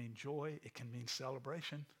word can mean joy, it can mean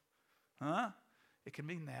celebration. It can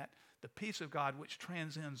mean that. The peace of God, which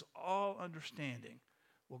transcends all understanding,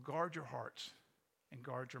 will guard your hearts and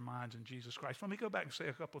guard your minds in Jesus Christ. Let me go back and say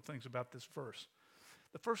a couple of things about this verse.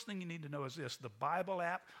 The first thing you need to know is this. The Bible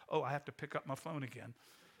app, I have to pick up my phone again.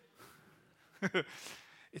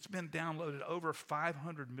 It's been downloaded over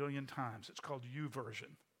 500 million times. It's called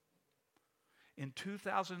YouVersion. In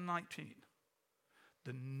 2019,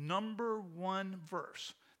 the number one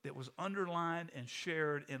verse that was underlined and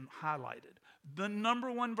shared and highlighted, the number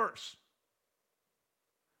one verse,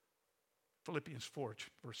 Philippians 4,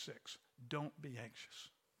 verse 6, don't be anxious.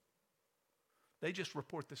 They just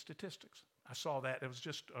report the statistics. I saw that. It was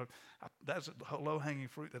just, that's a low-hanging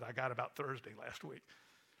fruit that I got about Thursday last week.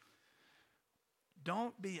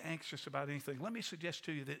 Don't be anxious about anything. Let me suggest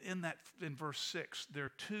to you that in verse 6, there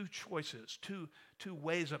are two choices, two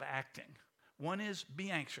ways of acting. One is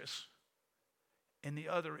be anxious, and the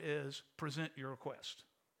other is present your request.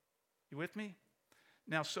 You with me?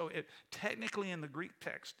 Now, so technically in the Greek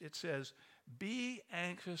text, it says, be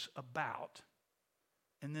anxious about,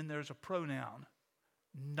 and then there's a pronoun,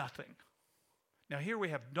 nothing. Now here we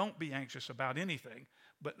have don't be anxious about anything,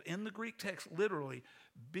 but in the Greek text, literally,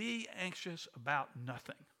 be anxious about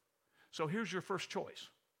nothing. So here's your first choice.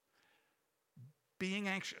 Being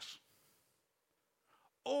anxious.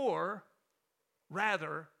 Or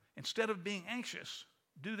rather, instead of being anxious,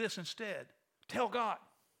 do this instead. Tell God.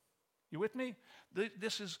 You with me?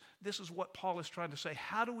 This is what Paul is trying to say.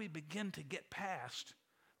 How do we begin to get past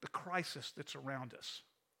the crisis that's around us?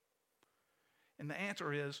 And the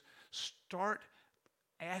answer is start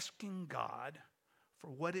asking God for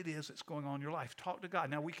what it is that's going on in your life. Talk to God.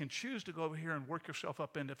 Now, we can choose to go over here and work yourself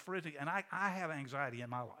up into frenzy. And I have anxiety in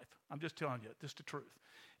my life. I'm just telling you, this is the truth.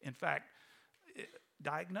 In fact,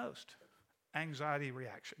 diagnosed anxiety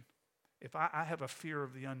reaction. If I have a fear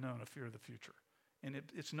of the unknown, a fear of the future. And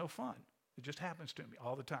it's no fun. It just happens to me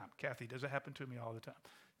all the time. Kathy, does it happen to me all the time?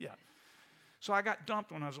 Yeah. So I got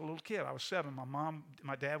dumped when I was a little kid. I was 7.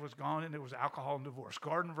 My dad was gone, and it was alcohol and divorce.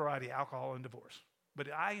 Garden variety alcohol and divorce.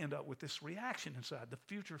 But I end up with this reaction inside. The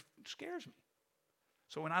future scares me.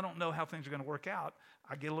 So when I don't know how things are going to work out,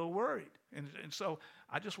 I get a little worried. And so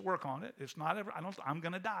I just work on it. It's not ever, I'm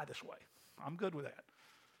going to die this way. I'm good with that.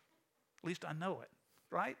 At least I know it,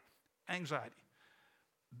 right? Anxiety.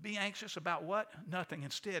 Be anxious about what? Nothing.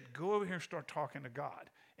 Instead, go over here and start talking to God.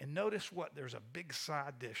 And notice what? There's a big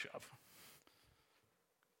side dish of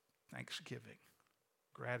thanksgiving,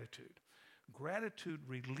 gratitude. Gratitude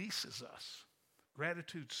releases us.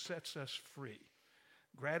 Gratitude sets us free.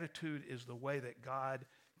 Gratitude is the way that God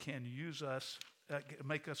can use us,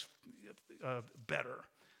 make us better.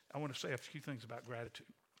 I want to say a few things about gratitude.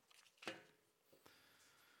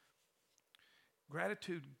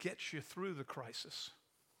 Gratitude gets you through the crisis.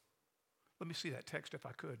 Let me see that text if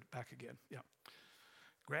I could, back again. Yeah.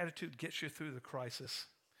 Gratitude gets you through the crisis.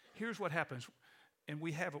 Here's what happens, and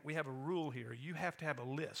we have a rule here. You have to have a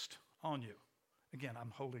list on you. Again,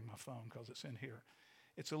 I'm holding my phone because it's in here.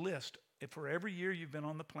 It's a list. If for every year you've been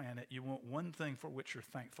on the planet, you want one thing for which you're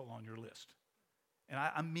thankful on your list. And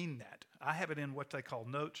I mean that. I have it in what they call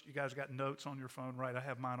notes. You guys got notes on your phone, right? I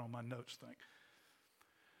have mine on my notes thing.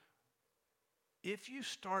 If you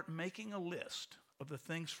start making a list of the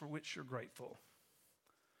things for which you're grateful,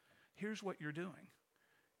 here's what you're doing.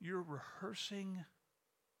 You're rehearsing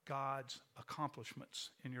God's accomplishments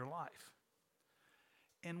in your life.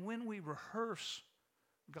 And when we rehearse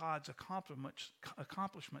God's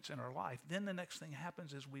accomplishments in our life, then the next thing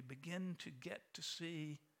happens is we begin to get to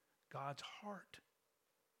see God's heart.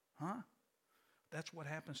 That's what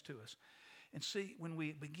happens to us. And see, when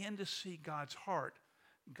we begin to see God's heart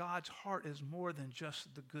is more than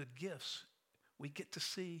just the good gifts. We get to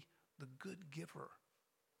see the good giver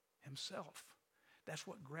himself. That's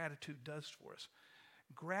what gratitude does for us.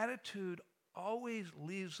 Gratitude always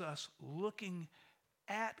leaves us looking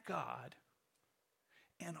at God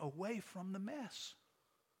and away from the mess.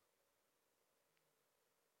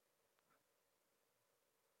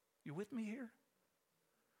 You with me here?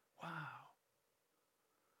 Wow.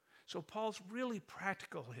 So Paul's really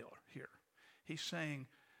practical here. He's saying,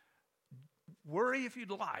 worry if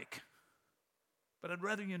you'd like, but I'd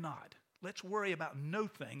rather you not. Let's worry about no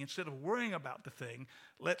thing. Instead of worrying about the thing,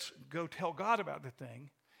 let's go tell God about the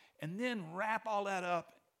thing, and then wrap all that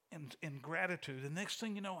up in gratitude. The next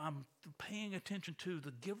thing you know, I'm paying attention to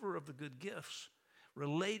the giver of the good gifts,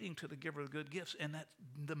 relating to the giver of the good gifts, and that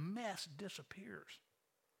the mess disappears.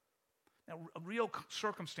 Now, real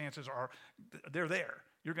circumstances they're there.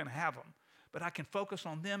 You're going to have them. But I can focus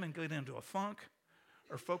on them and get into a funk,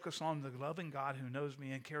 or focus on the loving God who knows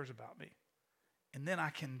me and cares about me. And then I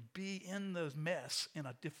can be in the mess in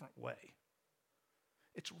a different way.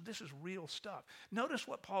 This is real stuff. Notice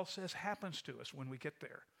what Paul says happens to us when we get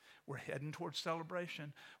there. We're heading towards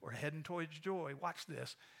celebration. We're heading towards joy. Watch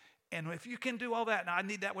this. And if you can do all that, now I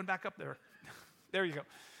need that one back up there. There you go.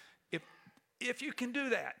 If you can do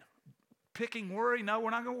that, picking worry, no, we're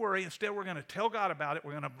not going to worry. Instead, we're going to tell God about it.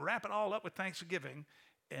 We're going to wrap it all up with thanksgiving.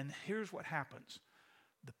 And here's what happens.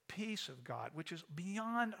 The peace of God, which is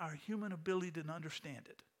beyond our human ability to understand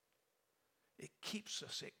it. It keeps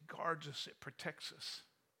us, it guards us, it protects us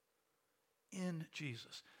in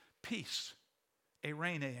Jesus. Peace,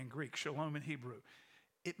 eirene in Greek, shalom in Hebrew.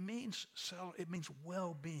 It means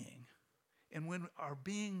well-being. And when our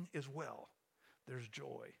being is well, there's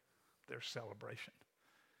joy, there's celebration.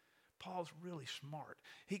 Paul's really smart.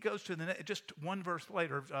 He goes to just one verse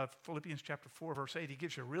later, Philippians chapter 4, verse 8. He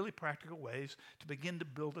gives you really practical ways to begin to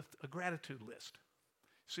build a gratitude list.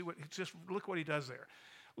 Look what he does there.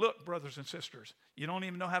 Look, brothers and sisters, you don't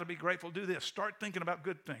even know how to be grateful. Do this. Start thinking about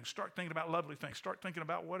good things. Start thinking about lovely things. Start thinking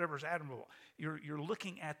about whatever's admirable. You're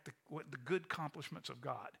looking at the good accomplishments of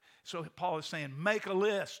God. So Paul is saying, make a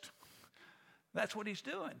list. That's what he's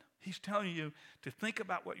doing. He's telling you to think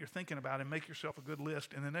about what you're thinking about and make yourself a good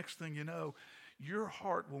list. And the next thing you know, your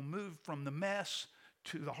heart will move from the mess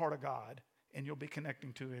to the heart of God, and you'll be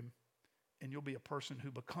connecting to him, and you'll be a person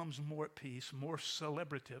who becomes more at peace, more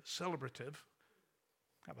celebrative.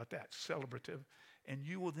 How about that? Celebrative. And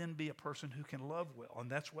you will then be a person who can love well. And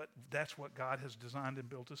that's what God has designed and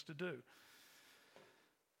built us to do.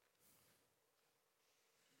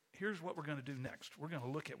 Here's what we're going to do next. We're going to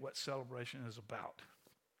look at what celebration is about.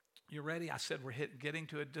 You ready? I said we're getting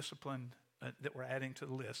to a discipline that we're adding to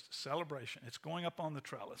the list. Celebration. It's going up on the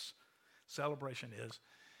trellis. Celebration is.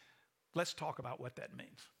 Let's talk about what that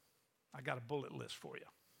means. I got a bullet list for you.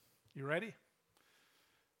 You ready?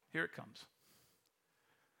 Here it comes.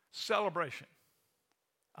 Celebration.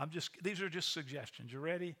 These are just suggestions. You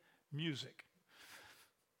ready? Music.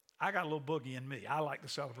 I got a little boogie in me. I like to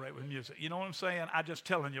celebrate with music. You know what I'm saying? I'm just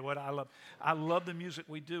telling you what I love. I love the music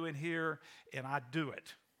we do in here, and I do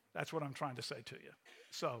it. That's what I'm trying to say to you.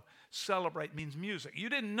 So, celebrate means music. You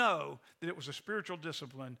didn't know that it was a spiritual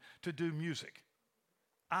discipline to do music.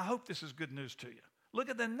 I hope this is good news to you. Look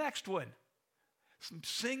at the next one. Some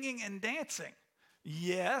singing and dancing.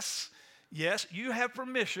 Yes, you have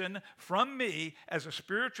permission from me as a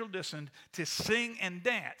spiritual discipline to sing and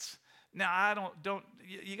dance. Now,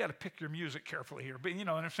 you got to pick your music carefully here, but you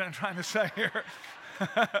know what I'm trying to say here.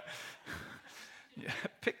 Yeah,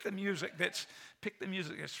 pick the music that's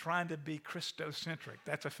trying to be Christocentric.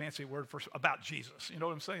 That's a fancy word for about Jesus. You know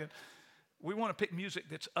what I'm saying? We want to pick music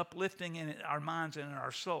that's uplifting in our minds and in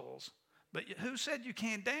our souls. But who said you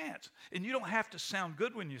can't dance? And you don't have to sound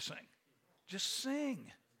good when you sing. Just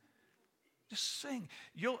sing. Just sing.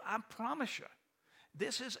 I promise you,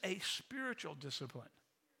 this is a spiritual discipline.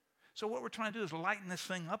 So what we're trying to do is lighten this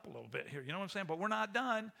thing up a little bit here. You know what I'm saying? But we're not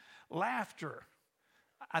done. Laughter.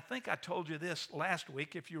 I think I told you this last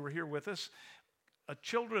week if you were here with us.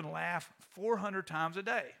 Children laugh 400 times a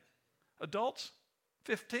day. Adults,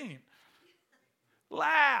 15.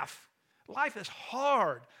 Laugh. Life is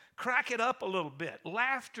hard. Crack it up a little bit.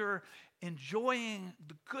 Laughter, enjoying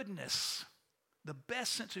the goodness, the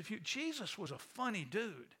best sense of humor. Jesus was a funny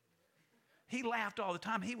dude. He laughed all the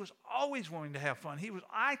time. He was always wanting to have fun. He was,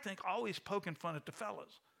 I think, always poking fun at the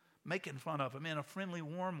fellas, making fun of them in a friendly,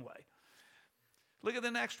 warm way. Look at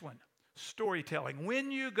the next one. Storytelling.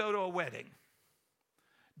 When you go to a wedding,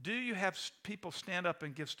 Do you have people stand up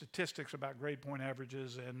and give statistics about grade point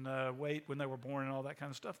averages and weight when they were born and all that kind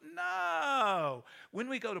of stuff? No. When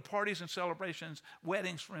we go to parties and celebrations,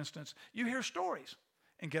 weddings, for instance, you hear stories.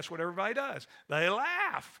 And guess what everybody does? They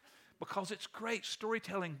laugh because it's great.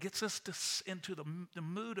 Storytelling gets us into the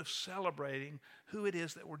mood of celebrating who it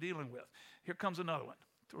is that we're dealing with. Here comes another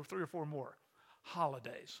one, three or four more.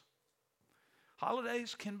 Holidays.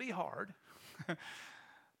 Holidays can be hard, but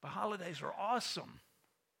holidays are awesome.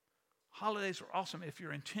 Holidays are awesome if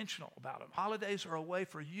you're intentional about them. Holidays are a way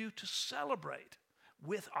for you to celebrate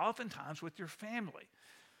oftentimes with your family.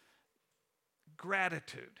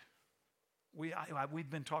 Gratitude. We've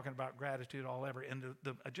been talking about gratitude all over, and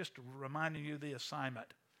just reminding you the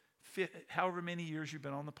assignment. However many years you've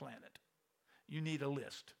been on the planet, you need a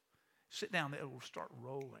list. Sit down, it will start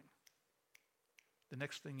rolling. The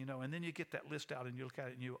next thing you know, and then you get that list out and you look at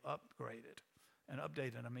it and you upgrade it. And update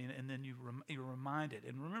it, and then you're reminded.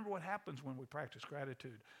 And remember what happens when we practice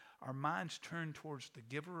gratitude. Our minds turn towards the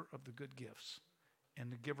giver of the good gifts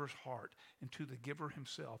and the giver's heart and to the giver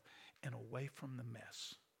himself and away from the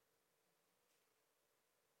mess.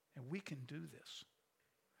 And we can do this.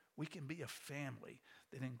 We can be a family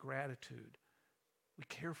that in gratitude, we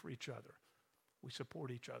care for each other, we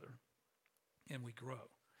support each other, and we grow.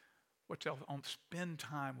 What's else? Spend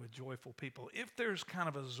time with joyful people. If there's kind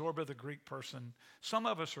of a Zorba the Greek person, some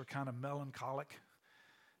of us are kind of melancholic,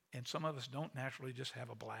 and some of us don't naturally just have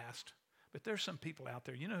a blast. But there's some people out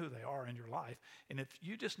there, you know who they are in your life, and if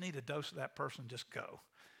you just need a dose of that person, just go.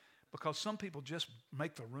 Because some people just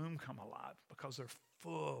make the room come alive because they're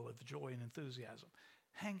full of joy and enthusiasm.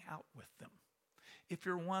 Hang out with them. If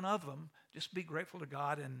you're one of them, just be grateful to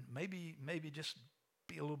God and maybe just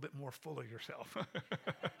be a little bit more full of yourself.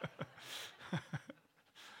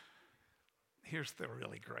 Here's the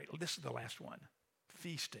really great. This is the last one.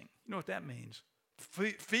 Feasting. You know what that means?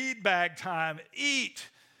 Feed bag time. Eat.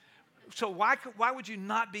 So why would you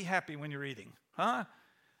not be happy when you're eating? Huh?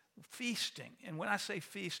 Feasting. And when I say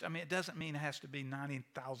feast, I mean, it doesn't mean it has to be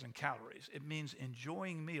 90,000 calories. It means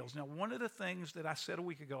enjoying meals. Now, one of the things that I said a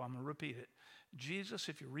week ago, I'm going to repeat it. Jesus,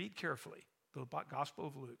 if you read carefully, the Gospel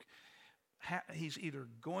of Luke, he's either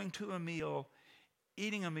going to a meal,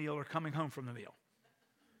 eating a meal, or coming home from the meal.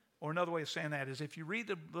 Or another way of saying that is if you read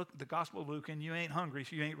the Gospel of Luke and you ain't hungry,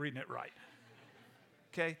 so you ain't reading it right.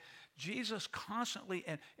 Okay? Jesus constantly,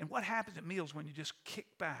 and what happens at meals when you just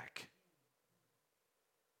kick back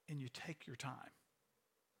and you take your time?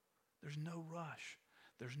 There's no rush.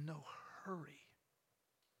 There's no hurry.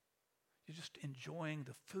 You're just enjoying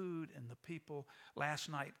the food and the people. Last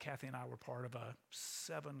night, Kathy and I were part of a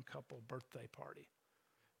 7-couple birthday party.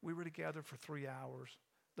 We were together for 3 hours.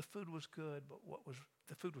 The food was good, but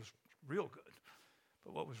the food was real good.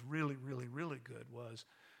 But what was really, really, really good was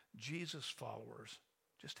Jesus followers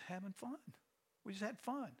just having fun. We just had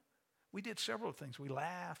fun. We did several things. We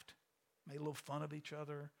laughed, made a little fun of each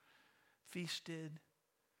other, feasted.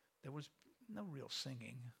 There was no real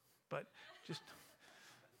singing, but just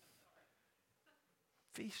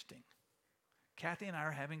feasting. Kathy and I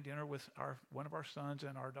are having dinner with one of our sons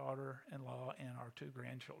and our daughter-in-law and our 2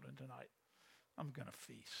 grandchildren tonight. I'm going to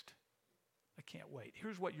feast. I can't wait.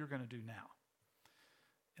 Here's what you're going to do now.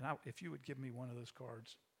 And if you would give me one of those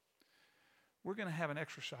cards. We're going to have an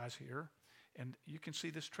exercise here. And you can see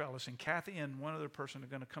this trellis. And Kathy and one other person are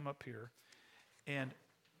going to come up here. And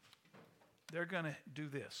they're going to do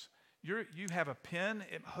this. You have a pen.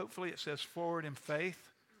 Hopefully it says Forward in Faith.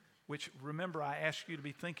 Which, remember, I asked you to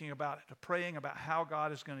be thinking about, praying about how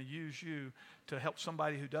God is going to use you to help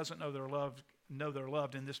somebody who doesn't know they're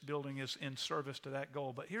loved, and this building is in service to that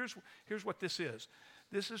goal. But here's what this is.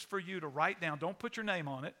 This is for you to write down. Don't put your name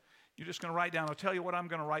on it. You're just going to write down. I'll tell you what I'm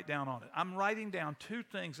going to write down on it. I'm writing down 2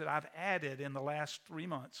 things that I've added in the last 3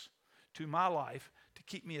 months to my life to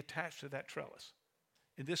keep me attached to that trellis.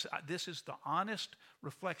 And this is the honest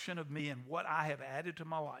reflection of me and what I have added to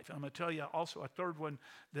my life. And I'm going to tell you also a third one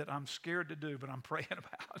that I'm scared to do, but I'm praying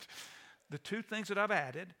about. The 2 things that I've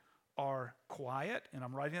added are quiet, and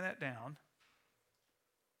I'm writing that down.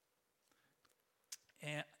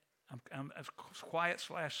 And I'm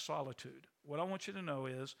quiet/solitude. What I want you to know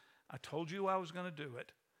is I told you I was going to do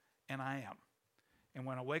it, and I am. And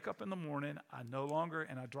when I wake up in the morning, I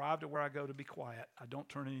drive to where I go to be quiet. I don't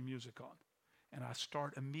turn any music on. And I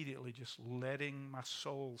start immediately just letting my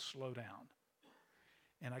soul slow down.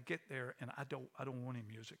 And I get there, and I don't want any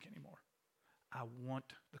music anymore. I want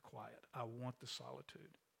the quiet. I want the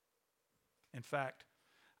solitude. In fact,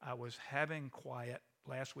 I was having quiet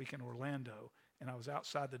last week in Orlando, and I was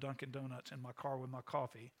outside the Dunkin' Donuts in my car with my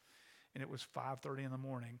coffee, and it was 5:30 in the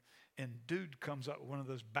morning, and dude comes up with one of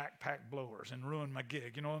those backpack blowers and ruined my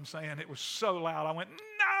gig. You know what I'm saying? It was so loud. I went,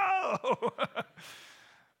 no!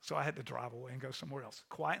 So I had to drive away and go somewhere else.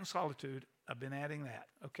 Quiet and solitude, I've been adding that,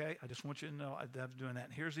 okay? I just want you to know I'm doing that.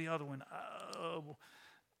 And here's the other one. Oh,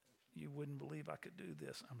 you wouldn't believe I could do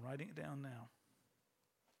this. I'm writing it down now.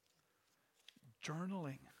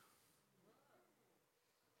 Journaling.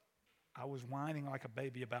 I was whining like a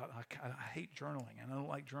baby about, I hate journaling, and I don't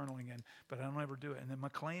like journaling, but I don't ever do it. And then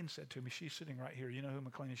McLean said to me, she's sitting right here. You know who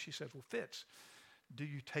McLean is? She says, well, Fitz, do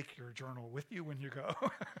you take your journal with you when you go?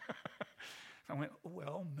 I went,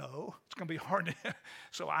 well, no. It's going to be hard.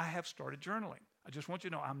 So I have started journaling. I just want you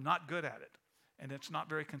to know I'm not good at it, and it's not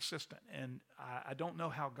very consistent. And I don't know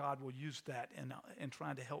how God will use that in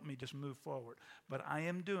trying to help me just move forward. But I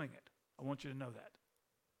am doing it. I want you to know that.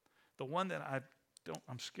 The one that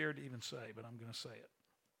I'm scared to even say, but I'm going to say it.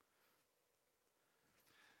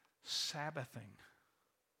 Sabbathing.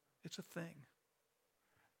 It's a thing.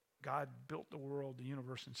 God built the world, the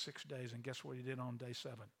universe in 6 days, and guess what he did on day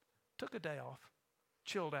 7? Took a day off,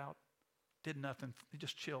 chilled out, did nothing. He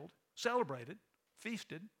just chilled, celebrated,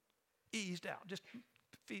 feasted, eased out, just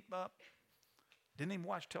feet up. Didn't even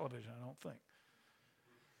watch television, I don't think.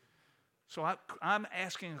 So I'm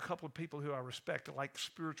asking a couple of people who I respect, like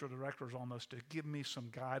spiritual directors almost, to give me some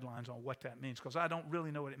guidelines on what that means, because I don't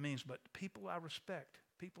really know what it means, but people I respect,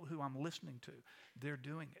 people who I'm listening to, they're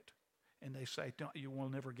doing it. And they say, you will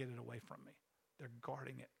never get it away from me. They're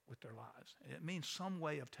guarding it with their lives. It means some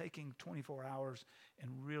way of taking 24 hours and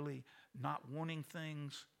really not wanting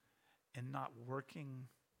things and not working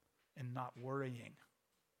and not worrying.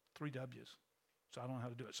 3 W's. So I don't know how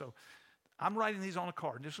to do it. So I'm writing these on a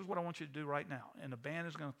card. This is what I want you to do right now. And the band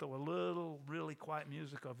is going to throw a little really quiet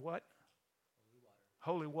music of what?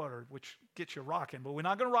 Holy water, which gets you rocking. But we're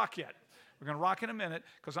not going to rock yet. We're going to rock in a minute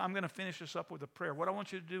because I'm going to finish this up with a prayer. What I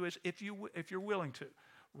want you to do is, if you're willing to,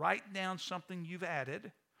 write down something you've added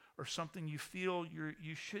or something you feel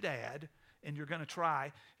you should add, and you're going to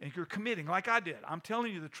try, and you're committing like I did. I'm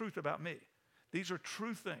telling you the truth about me. These are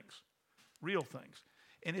true things, real things.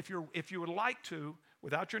 And if you would like to,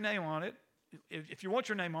 without your name on it, if you want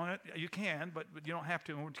your name on it, you can, but you don't have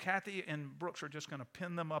to. And Kathy and Brooks are just going to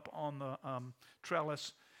pin them up on the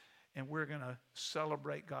trellis, and we're going to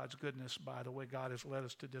celebrate God's goodness by the way God has led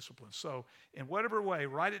us to discipline. So in whatever way,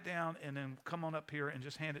 write it down and then come on up here and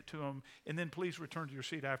just hand it to them. And then please return to your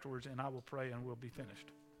seat afterwards, and I will pray and we'll be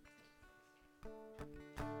finished.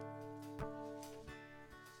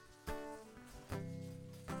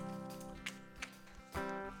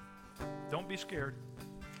 Don't be scared.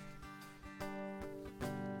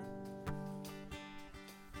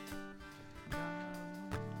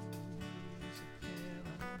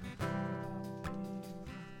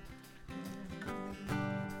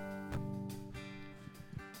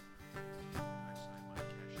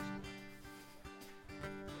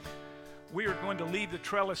 We are going to leave the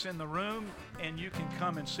trellis in the room, and you can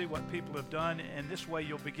come and see what people have done. And this way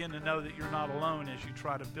you'll begin to know that you're not alone as you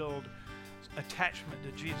try to build attachment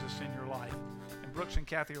to Jesus in your life. And Brooks and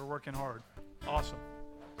Kathy are working hard. Awesome.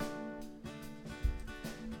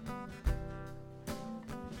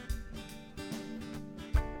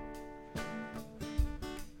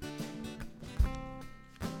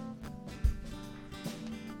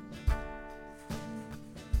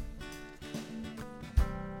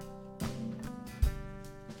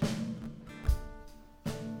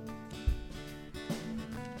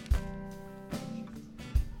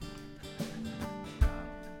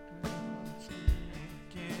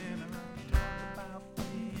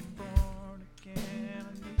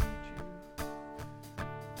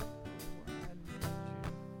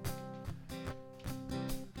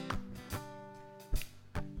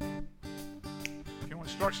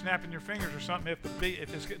 Start snapping your fingers or something if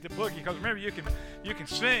it's the boogie, because remember you can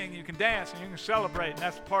sing, you can dance, and you can celebrate, and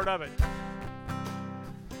that's part of it.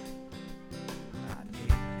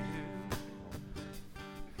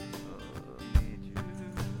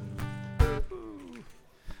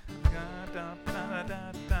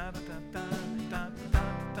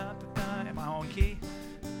 Am I on key?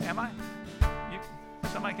 Am I?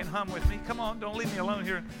 Somebody can hum with me. Come on, don't leave me alone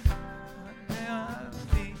here.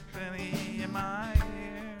 Am I?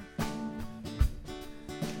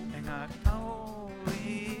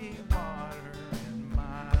 Holy water in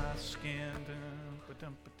my skin. Holy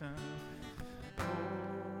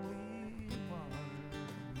water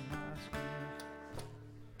in my skin.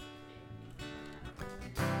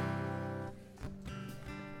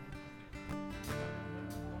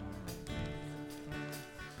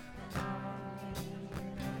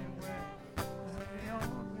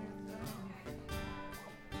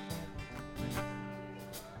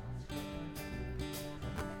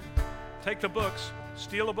 Take the books.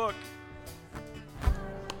 Steal a book.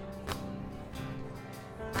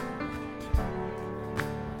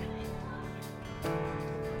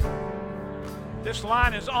 This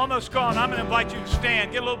line is almost gone. I'm going to invite you to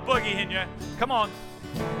stand. Get a little boogie in you. Come on.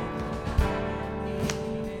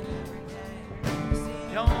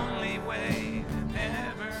 The only way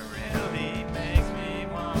that ever really makes me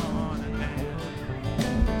want to dance.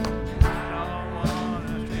 I don't want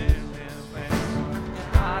to live this way,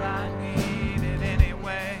 but I need it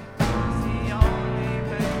anyway. It's the only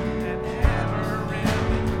way that ever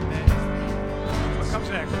really makes me. What comes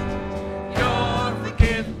next? Your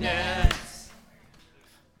forgiveness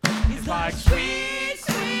is like sweet,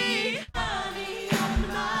 sweet honey on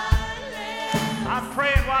my lips. I'm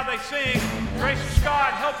praying while they sing. Gracious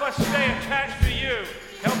God, help us stay attached to you.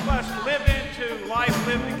 Help us live into life,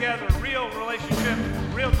 live together, real relationship,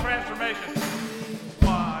 real transformation.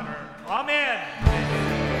 Water. Amen.